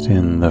trust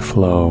in the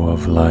flow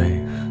of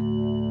life,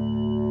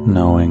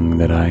 knowing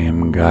that I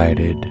am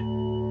guided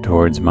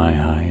towards my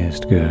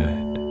highest good.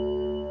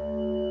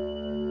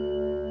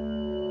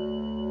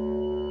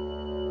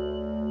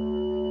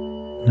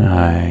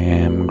 I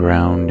am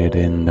grounded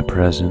in the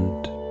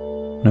present,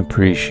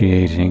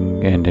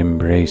 appreciating and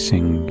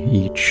embracing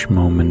each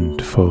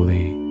moment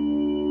fully.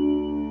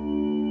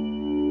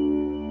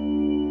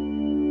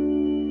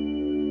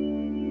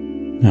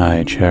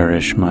 I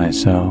cherish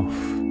myself,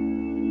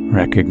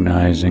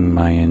 recognizing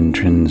my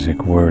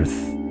intrinsic worth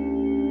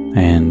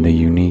and the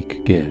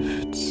unique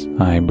gifts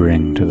I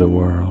bring to the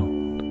world.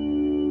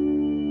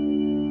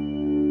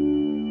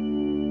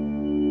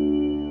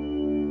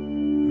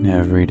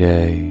 Every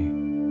day,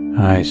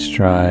 I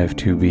strive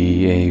to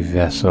be a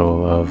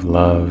vessel of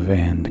love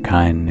and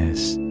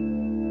kindness,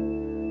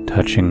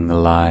 touching the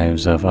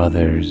lives of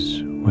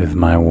others with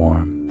my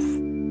warmth.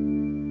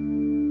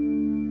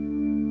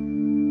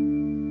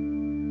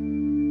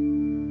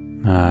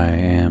 I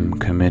am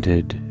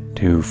committed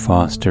to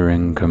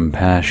fostering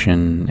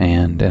compassion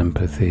and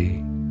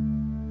empathy,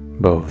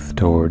 both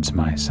towards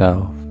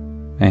myself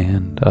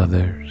and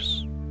others.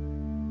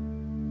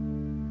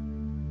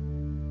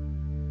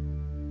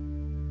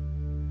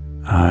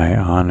 I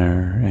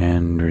honor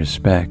and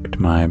respect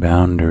my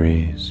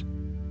boundaries,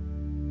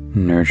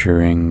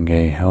 nurturing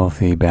a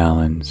healthy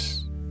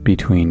balance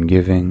between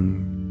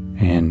giving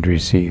and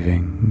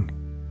receiving.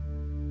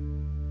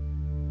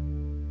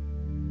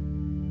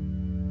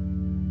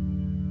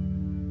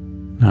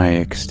 I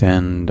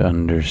extend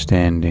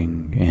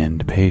understanding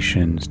and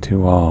patience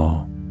to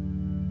all,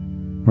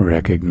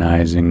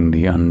 recognizing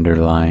the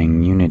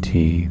underlying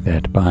unity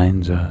that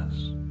binds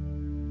us.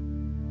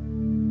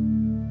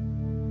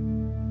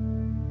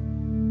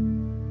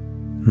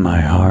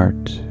 My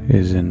heart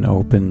is an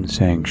open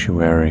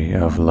sanctuary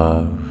of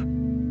love,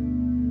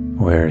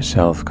 where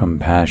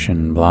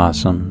self-compassion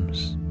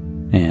blossoms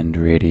and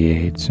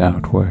radiates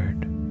outward.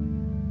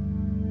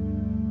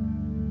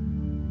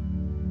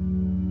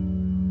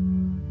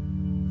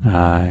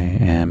 I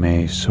am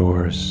a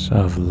source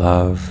of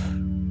love,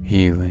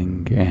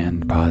 healing,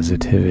 and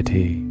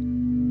positivity,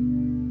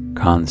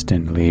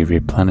 constantly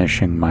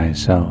replenishing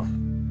myself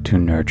to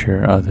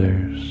nurture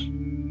others.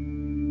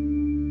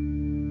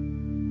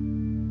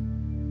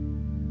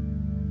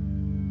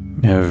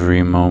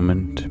 Every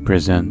moment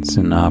presents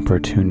an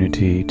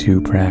opportunity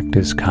to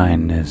practice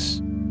kindness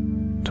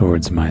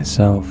towards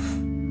myself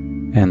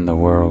and the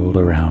world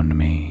around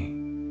me.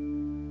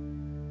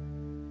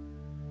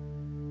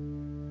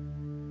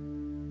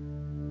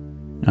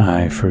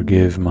 I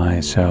forgive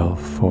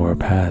myself for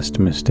past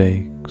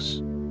mistakes,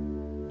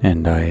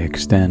 and I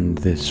extend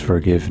this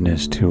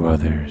forgiveness to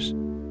others,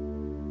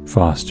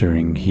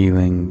 fostering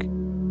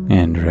healing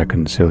and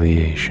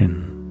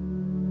reconciliation.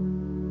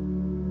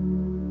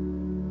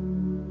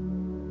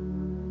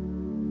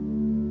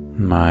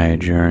 My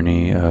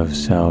journey of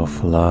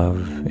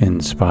self-love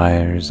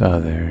inspires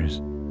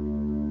others,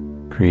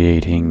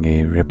 creating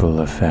a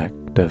ripple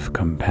effect of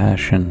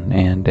compassion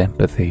and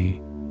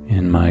empathy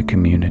in my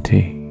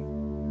community.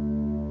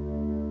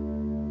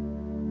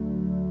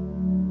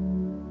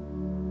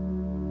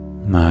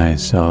 I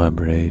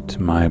celebrate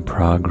my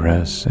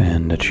progress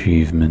and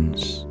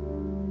achievements,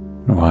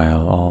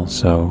 while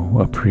also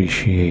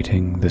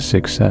appreciating the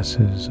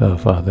successes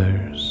of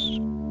others.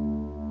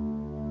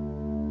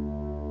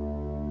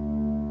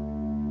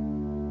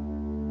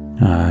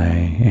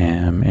 I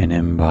am an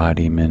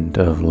embodiment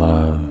of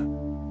love,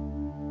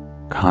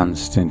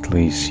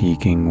 constantly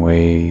seeking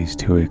ways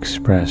to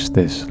express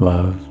this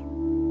love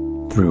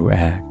through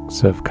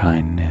acts of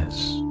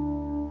kindness.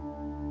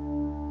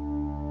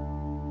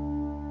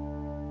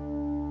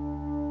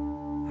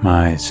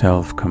 My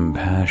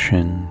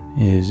self-compassion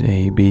is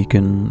a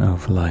beacon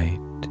of light,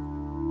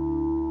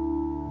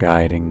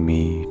 guiding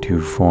me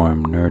to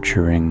form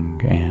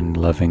nurturing and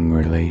loving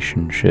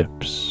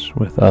relationships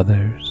with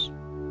others.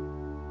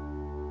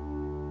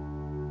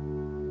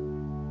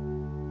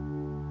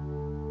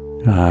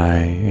 I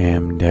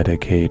am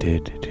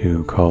dedicated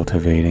to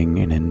cultivating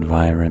an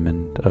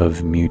environment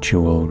of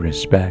mutual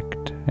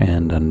respect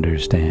and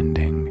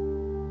understanding,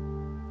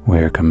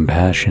 where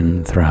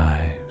compassion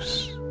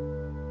thrives.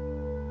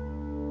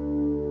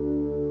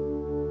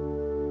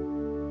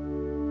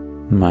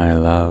 My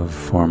love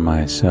for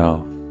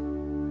myself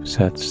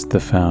sets the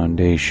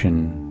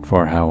foundation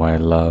for how I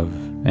love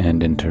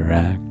and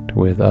interact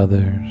with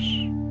others.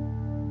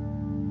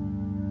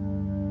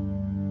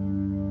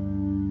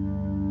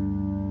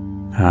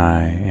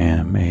 I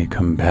am a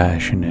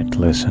compassionate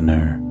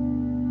listener,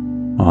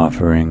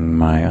 offering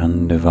my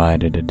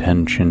undivided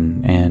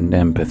attention and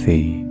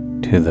empathy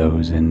to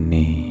those in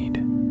need.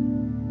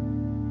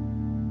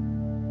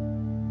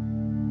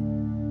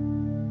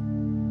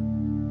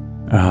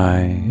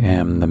 I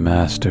am the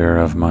master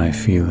of my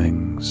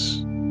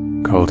feelings,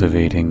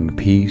 cultivating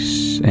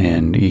peace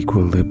and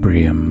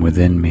equilibrium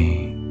within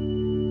me.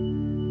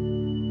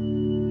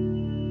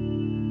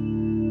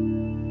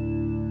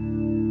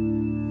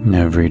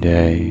 Every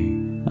day,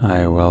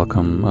 I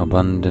welcome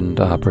abundant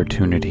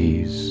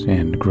opportunities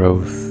and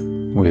growth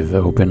with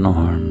open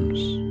arms.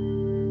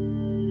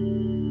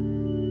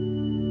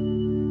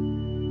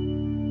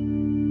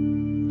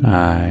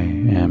 I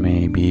am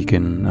a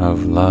beacon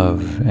of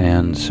love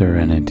and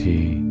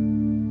serenity,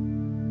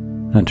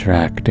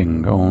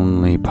 attracting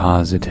only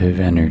positive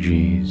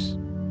energies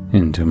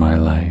into my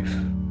life.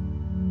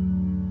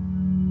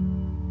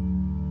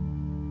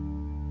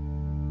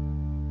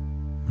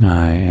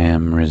 I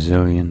am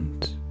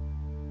resilient,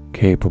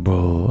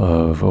 capable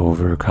of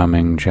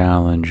overcoming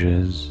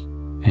challenges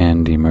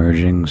and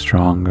emerging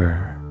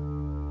stronger.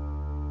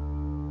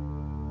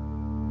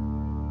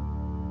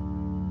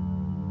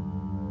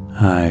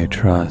 I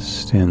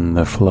trust in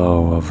the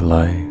flow of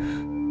life,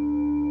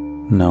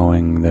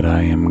 knowing that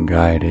I am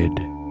guided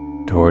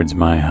towards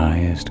my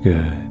highest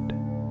good.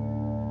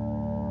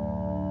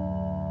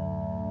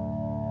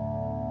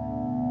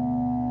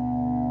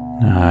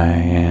 I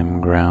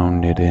am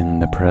grounded in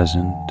the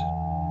present,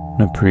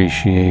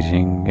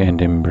 appreciating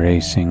and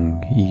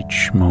embracing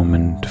each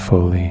moment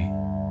fully.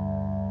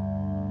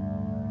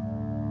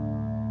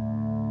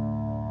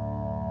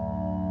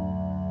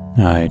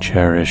 I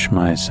cherish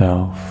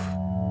myself,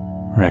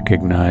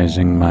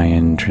 recognizing my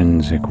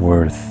intrinsic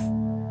worth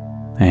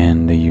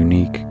and the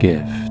unique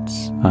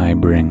gifts I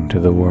bring to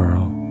the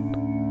world.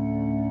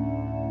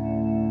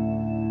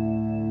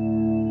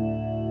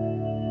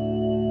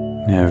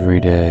 Every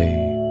day,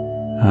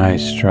 I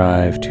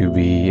strive to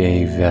be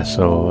a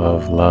vessel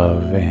of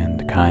love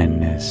and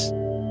kindness,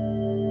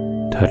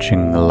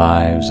 touching the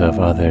lives of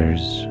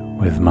others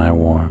with my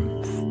warmth.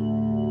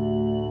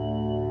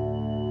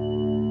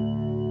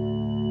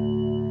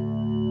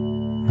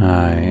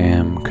 I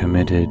am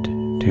committed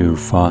to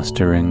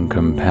fostering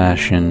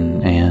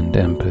compassion and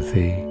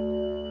empathy,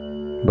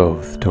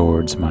 both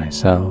towards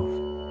myself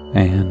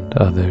and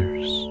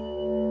others.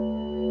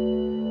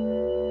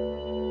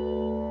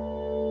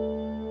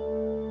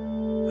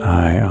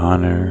 I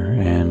honor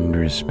and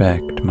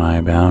respect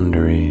my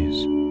boundaries,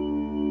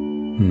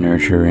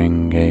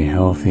 nurturing a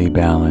healthy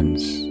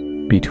balance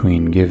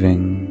between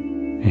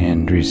giving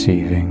and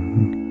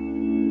receiving.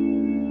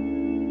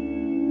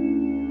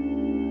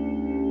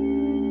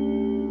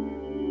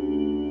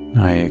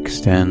 I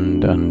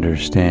extend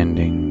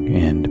understanding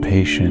and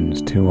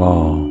patience to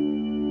all,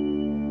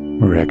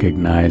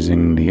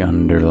 recognizing the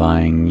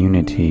underlying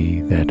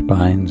unity that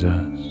binds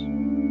us.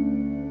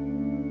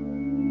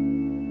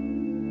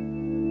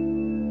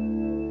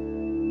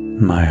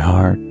 My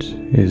heart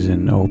is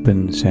an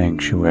open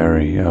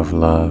sanctuary of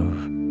love,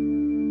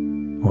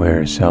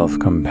 where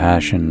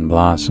self-compassion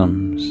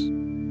blossoms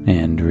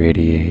and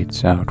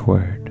radiates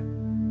outward.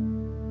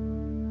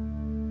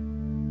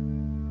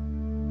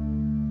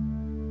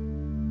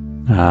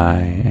 I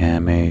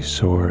am a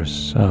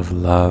source of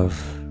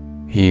love,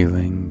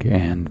 healing,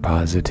 and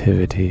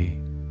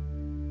positivity,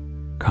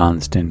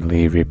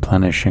 constantly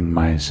replenishing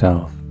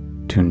myself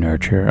to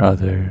nurture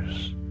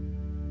others.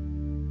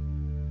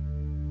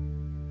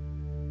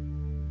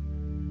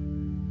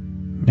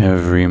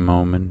 Every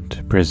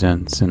moment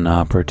presents an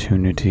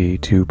opportunity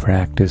to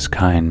practice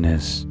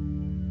kindness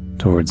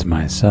towards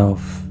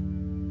myself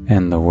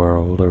and the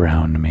world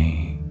around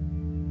me.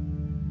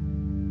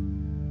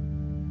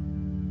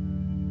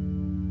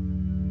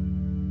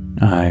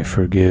 I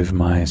forgive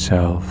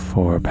myself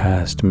for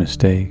past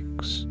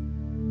mistakes,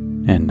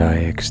 and I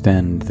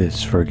extend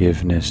this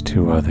forgiveness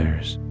to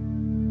others,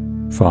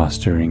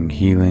 fostering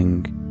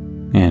healing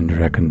and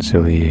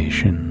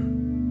reconciliation.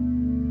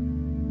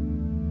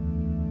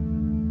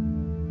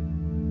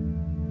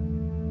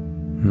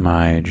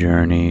 My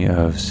journey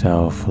of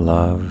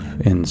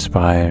self-love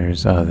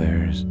inspires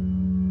others,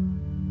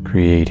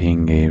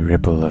 creating a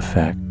ripple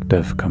effect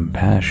of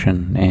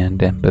compassion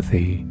and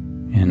empathy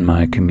in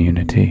my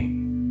community.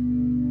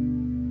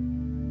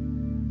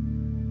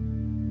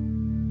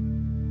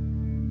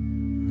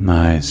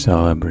 I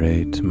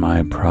celebrate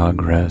my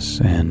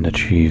progress and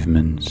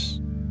achievements,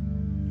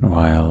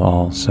 while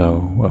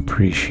also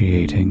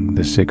appreciating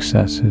the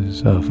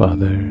successes of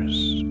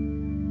others.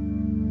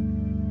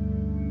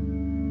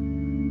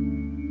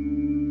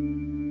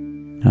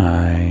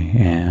 I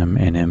am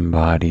an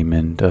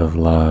embodiment of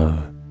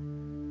love,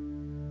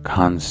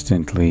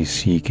 constantly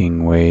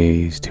seeking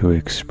ways to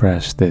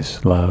express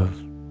this love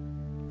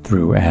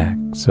through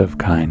acts of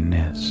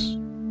kindness.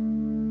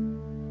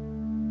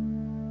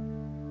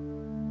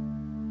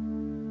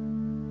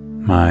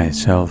 My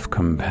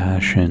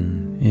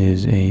self-compassion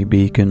is a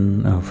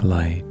beacon of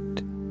light,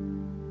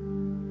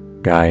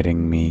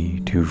 guiding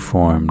me to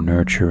form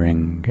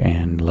nurturing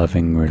and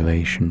loving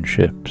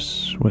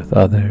relationships with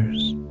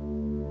others.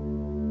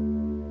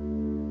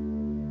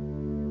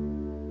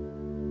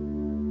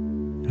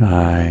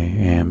 I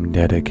am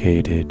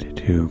dedicated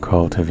to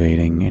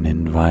cultivating an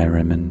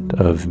environment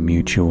of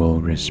mutual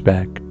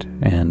respect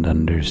and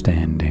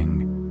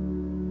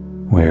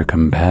understanding, where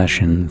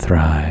compassion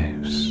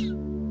thrives.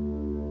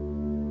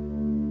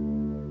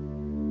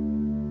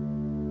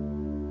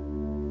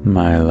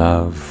 My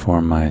love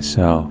for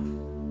myself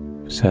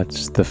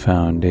sets the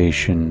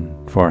foundation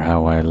for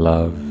how I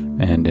love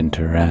and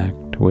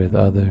interact with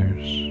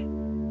others.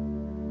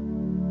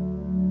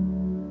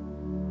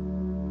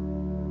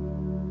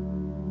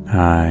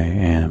 I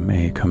am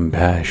a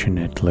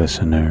compassionate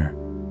listener,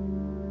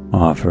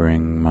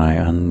 offering my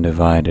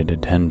undivided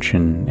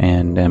attention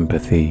and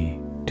empathy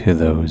to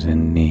those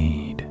in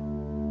need.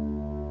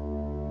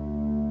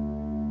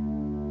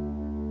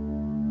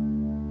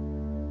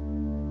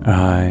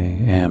 I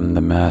am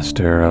the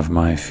master of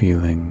my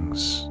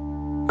feelings,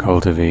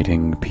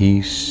 cultivating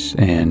peace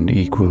and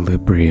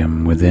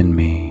equilibrium within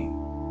me.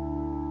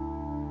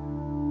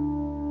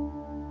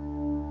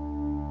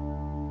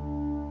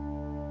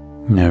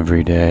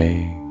 Every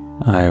day,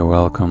 I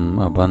welcome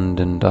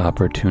abundant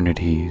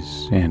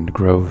opportunities and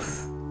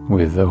growth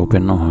with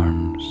open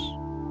arms.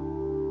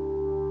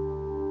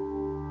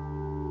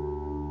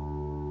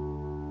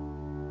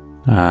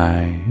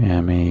 I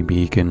am a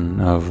beacon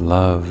of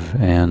love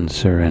and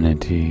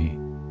serenity,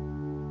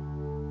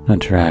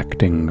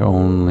 attracting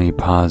only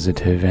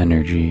positive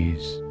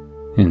energies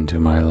into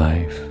my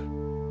life.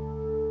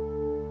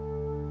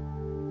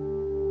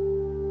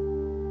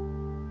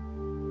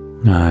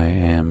 I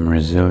am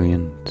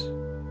resilient,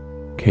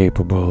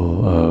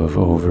 capable of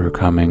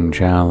overcoming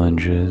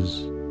challenges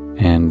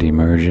and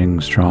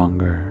emerging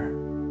stronger.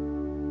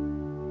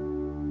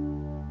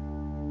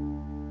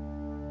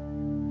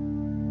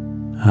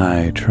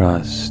 I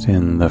trust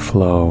in the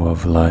flow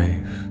of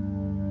life,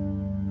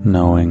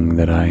 knowing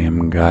that I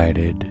am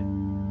guided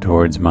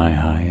towards my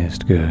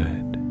highest good.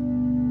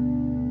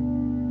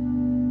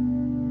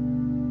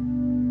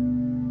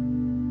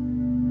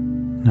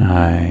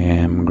 I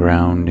am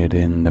grounded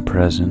in the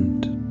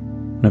present,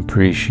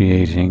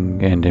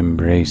 appreciating and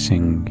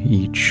embracing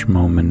each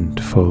moment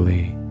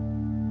fully.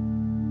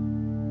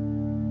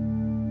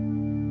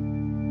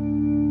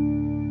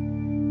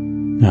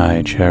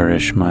 I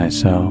cherish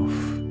myself,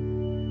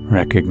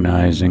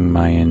 recognizing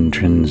my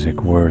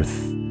intrinsic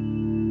worth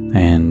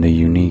and the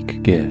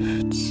unique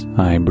gifts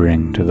I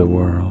bring to the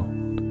world.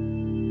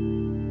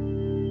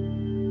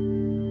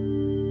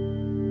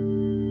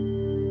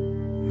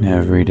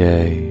 Every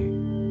day,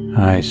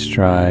 I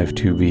strive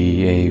to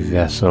be a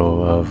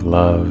vessel of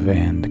love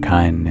and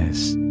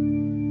kindness,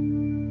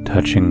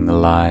 touching the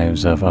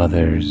lives of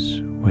others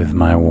with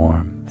my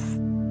warmth.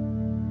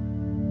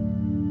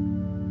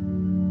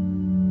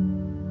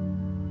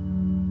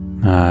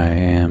 I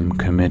am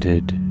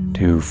committed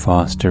to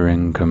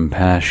fostering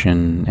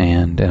compassion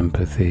and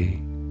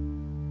empathy,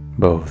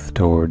 both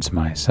towards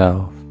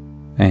myself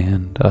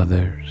and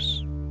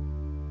others.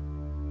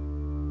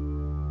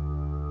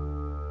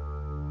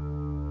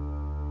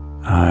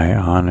 I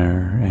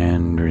honor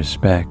and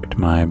respect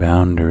my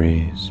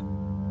boundaries,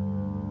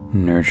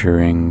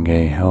 nurturing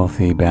a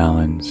healthy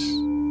balance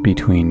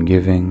between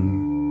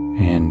giving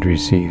and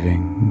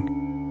receiving.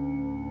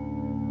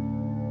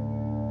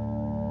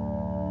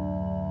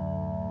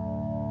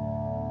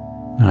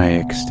 I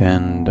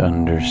extend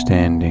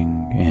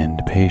understanding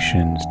and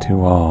patience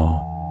to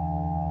all,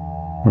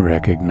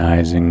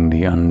 recognizing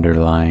the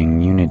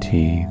underlying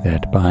unity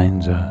that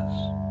binds us.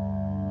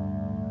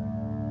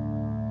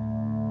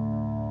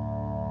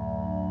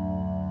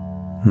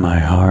 My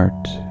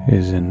heart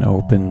is an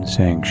open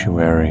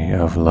sanctuary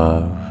of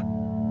love,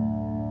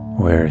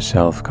 where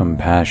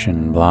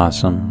self-compassion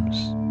blossoms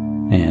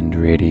and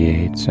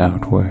radiates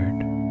outward.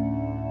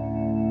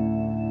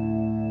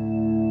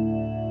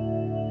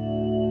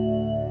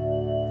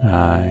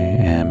 I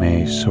am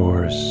a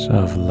source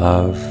of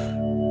love,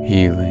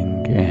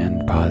 healing,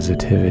 and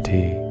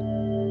positivity,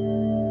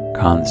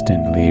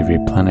 constantly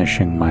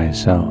replenishing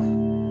myself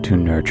to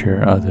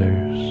nurture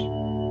others.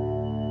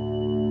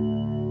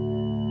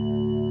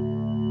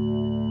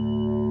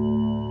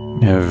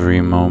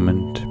 Every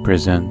moment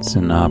presents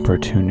an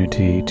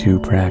opportunity to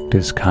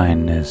practice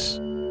kindness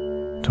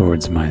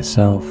towards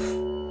myself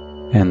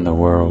and the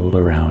world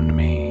around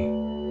me.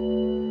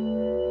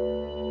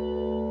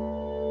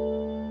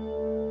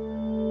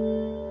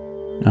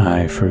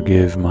 I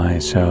forgive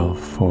myself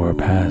for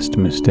past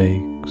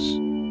mistakes,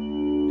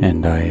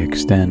 and I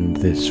extend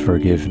this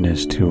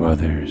forgiveness to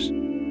others,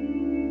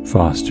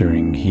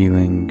 fostering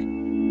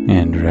healing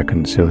and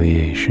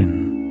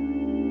reconciliation.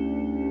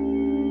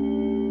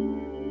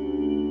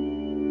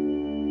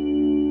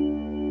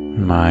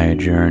 My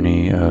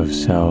journey of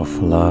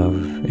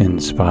self-love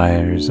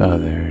inspires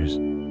others,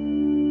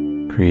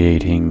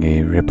 creating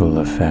a ripple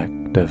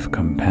effect of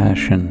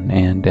compassion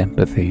and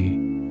empathy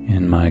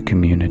in my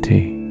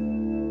community.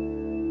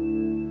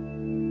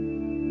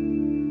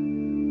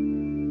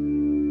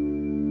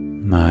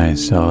 I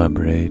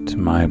celebrate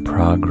my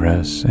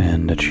progress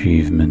and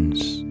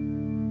achievements,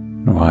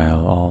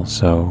 while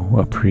also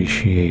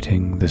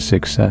appreciating the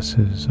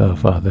successes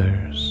of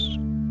others.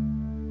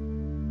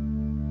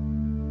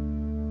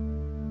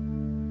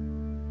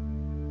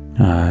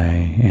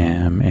 I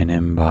am an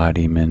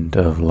embodiment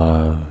of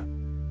love,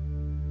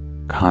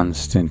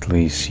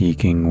 constantly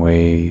seeking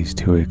ways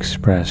to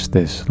express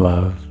this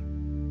love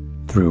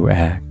through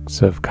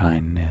acts of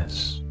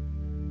kindness.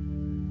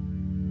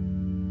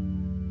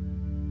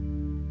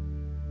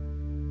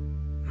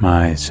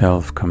 My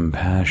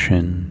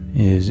self-compassion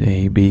is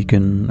a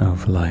beacon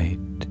of light,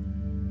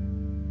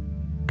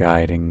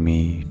 guiding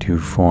me to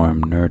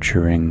form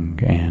nurturing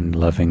and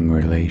loving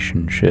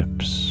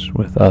relationships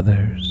with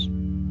others.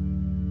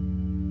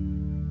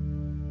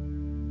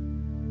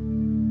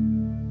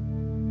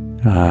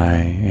 I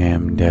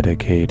am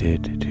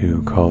dedicated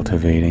to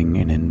cultivating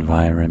an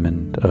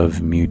environment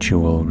of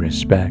mutual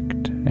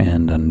respect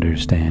and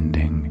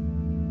understanding,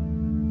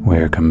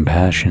 where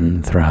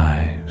compassion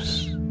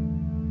thrives.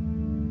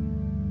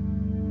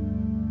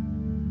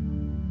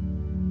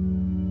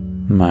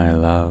 My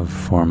love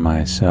for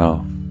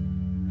myself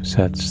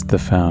sets the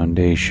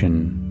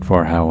foundation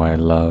for how I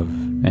love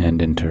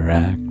and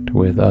interact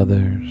with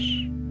others.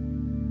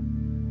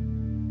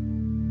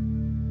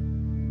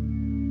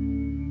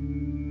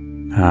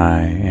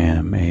 I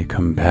am a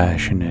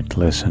compassionate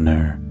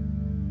listener,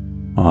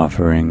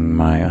 offering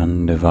my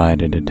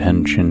undivided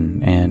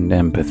attention and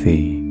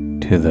empathy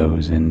to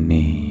those in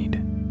need.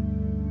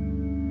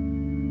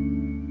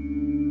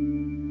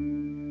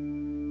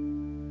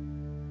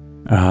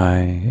 I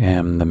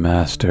am the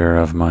master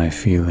of my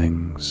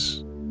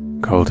feelings,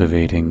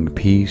 cultivating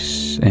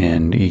peace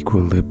and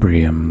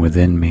equilibrium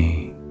within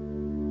me.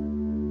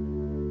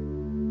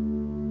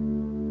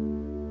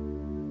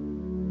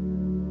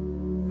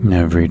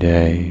 Every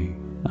day,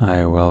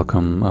 I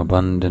welcome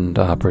abundant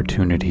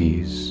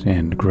opportunities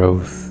and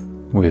growth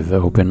with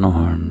open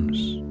arms.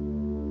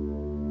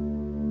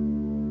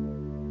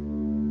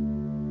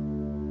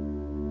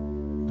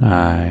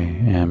 I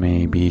am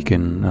a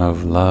beacon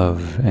of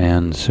love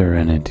and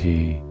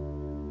serenity,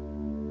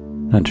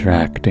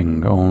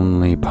 attracting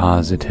only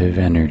positive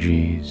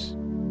energies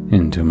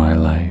into my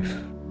life.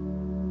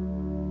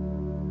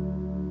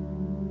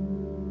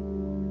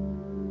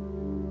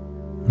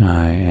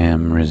 I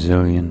am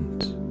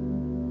resilient,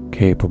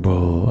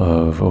 capable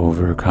of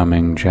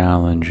overcoming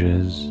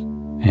challenges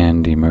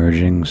and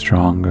emerging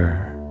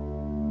stronger.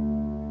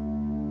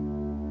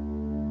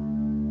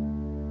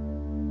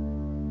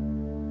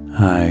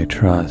 I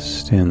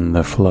trust in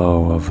the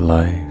flow of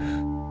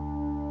life,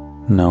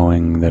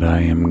 knowing that I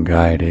am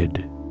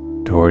guided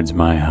towards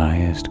my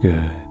highest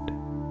good.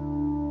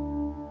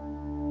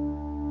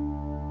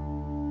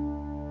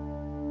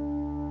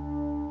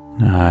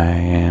 I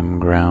am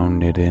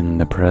grounded in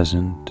the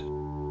present,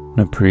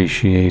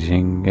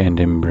 appreciating and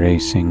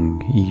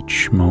embracing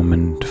each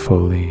moment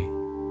fully.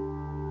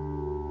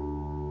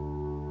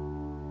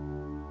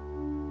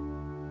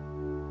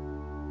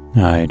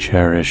 I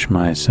cherish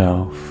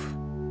myself,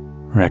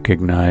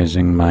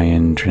 recognizing my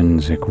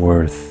intrinsic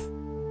worth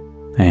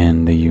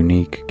and the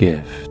unique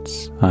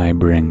gifts I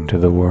bring to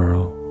the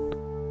world.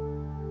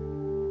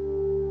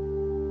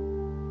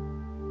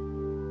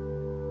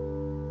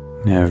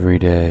 Every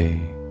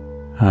day,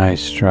 I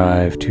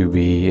strive to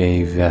be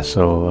a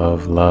vessel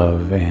of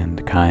love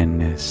and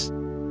kindness,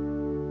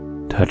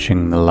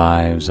 touching the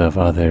lives of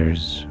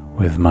others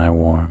with my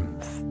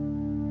warmth.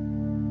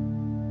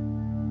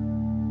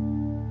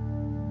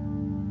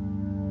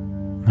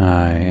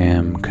 I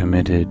am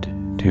committed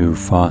to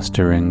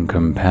fostering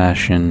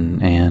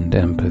compassion and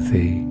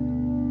empathy,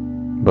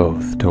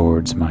 both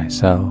towards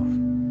myself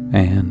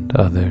and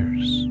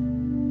others.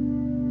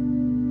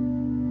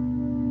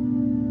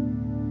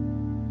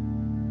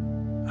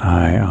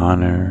 I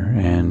honor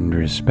and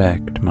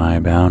respect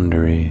my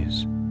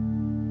boundaries,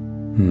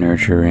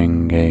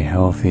 nurturing a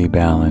healthy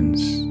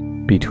balance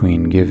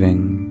between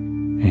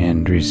giving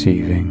and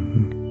receiving.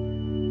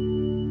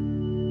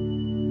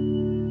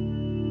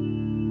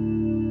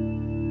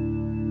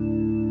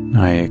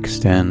 I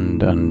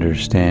extend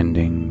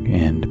understanding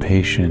and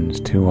patience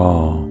to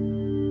all,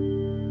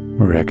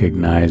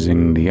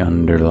 recognizing the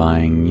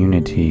underlying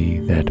unity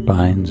that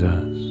binds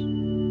us.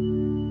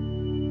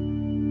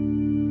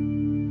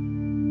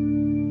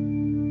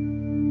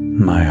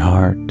 My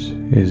heart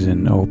is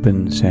an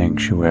open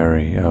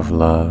sanctuary of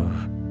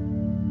love,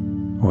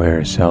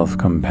 where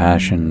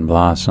self-compassion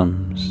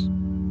blossoms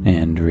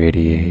and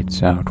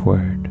radiates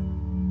outward.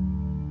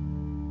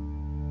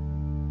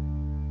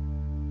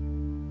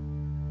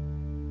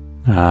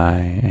 I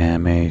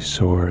am a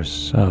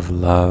source of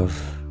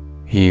love,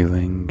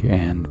 healing,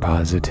 and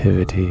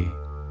positivity,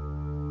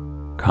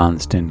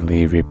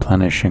 constantly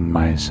replenishing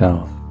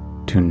myself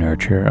to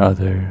nurture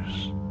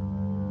others.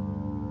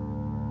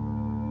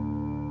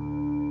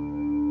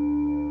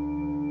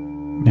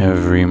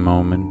 Every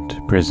moment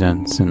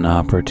presents an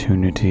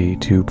opportunity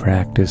to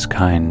practice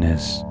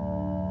kindness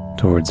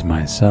towards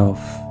myself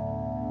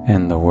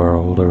and the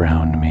world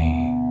around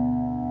me.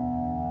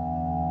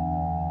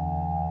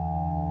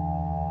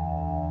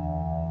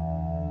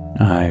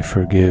 I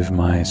forgive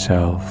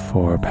myself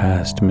for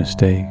past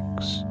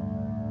mistakes,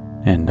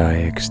 and I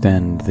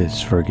extend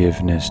this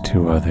forgiveness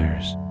to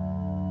others,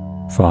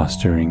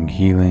 fostering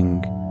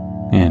healing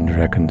and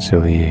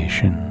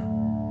reconciliation.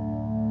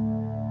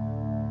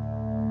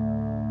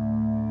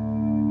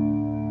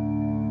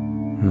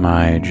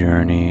 My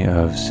journey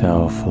of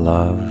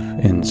self-love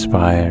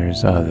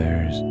inspires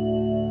others,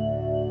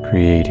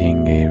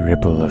 creating a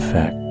ripple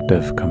effect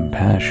of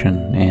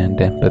compassion and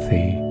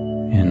empathy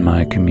in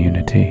my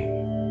community.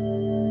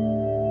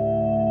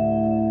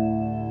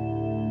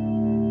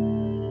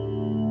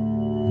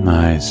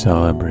 I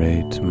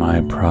celebrate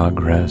my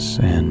progress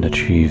and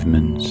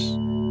achievements,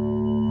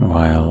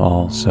 while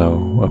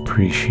also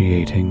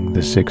appreciating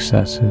the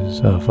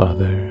successes of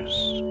others.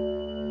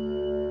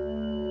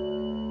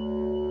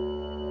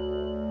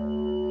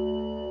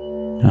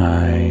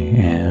 I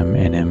am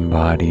an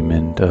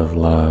embodiment of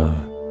love,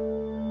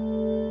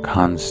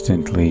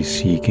 constantly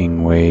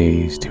seeking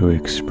ways to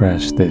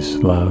express this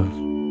love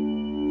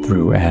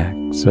through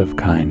acts of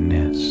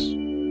kindness.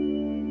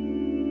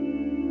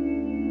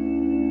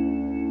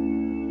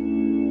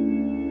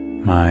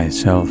 My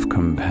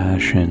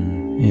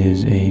self-compassion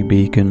is a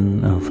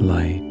beacon of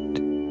light,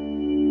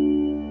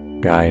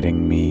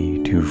 guiding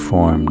me to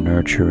form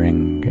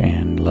nurturing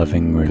and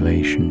loving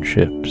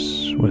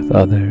relationships with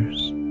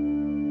others.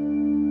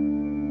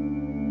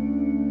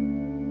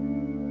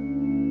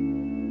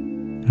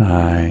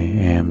 I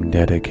am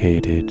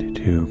dedicated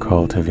to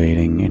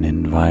cultivating an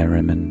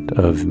environment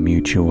of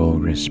mutual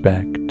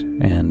respect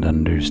and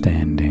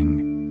understanding,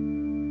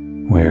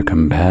 where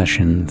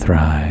compassion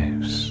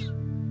thrives.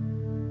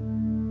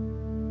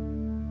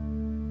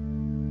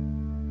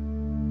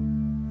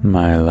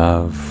 My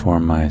love for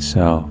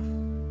myself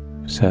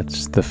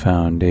sets the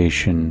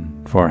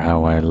foundation for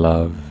how I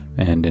love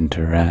and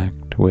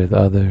interact with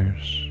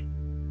others.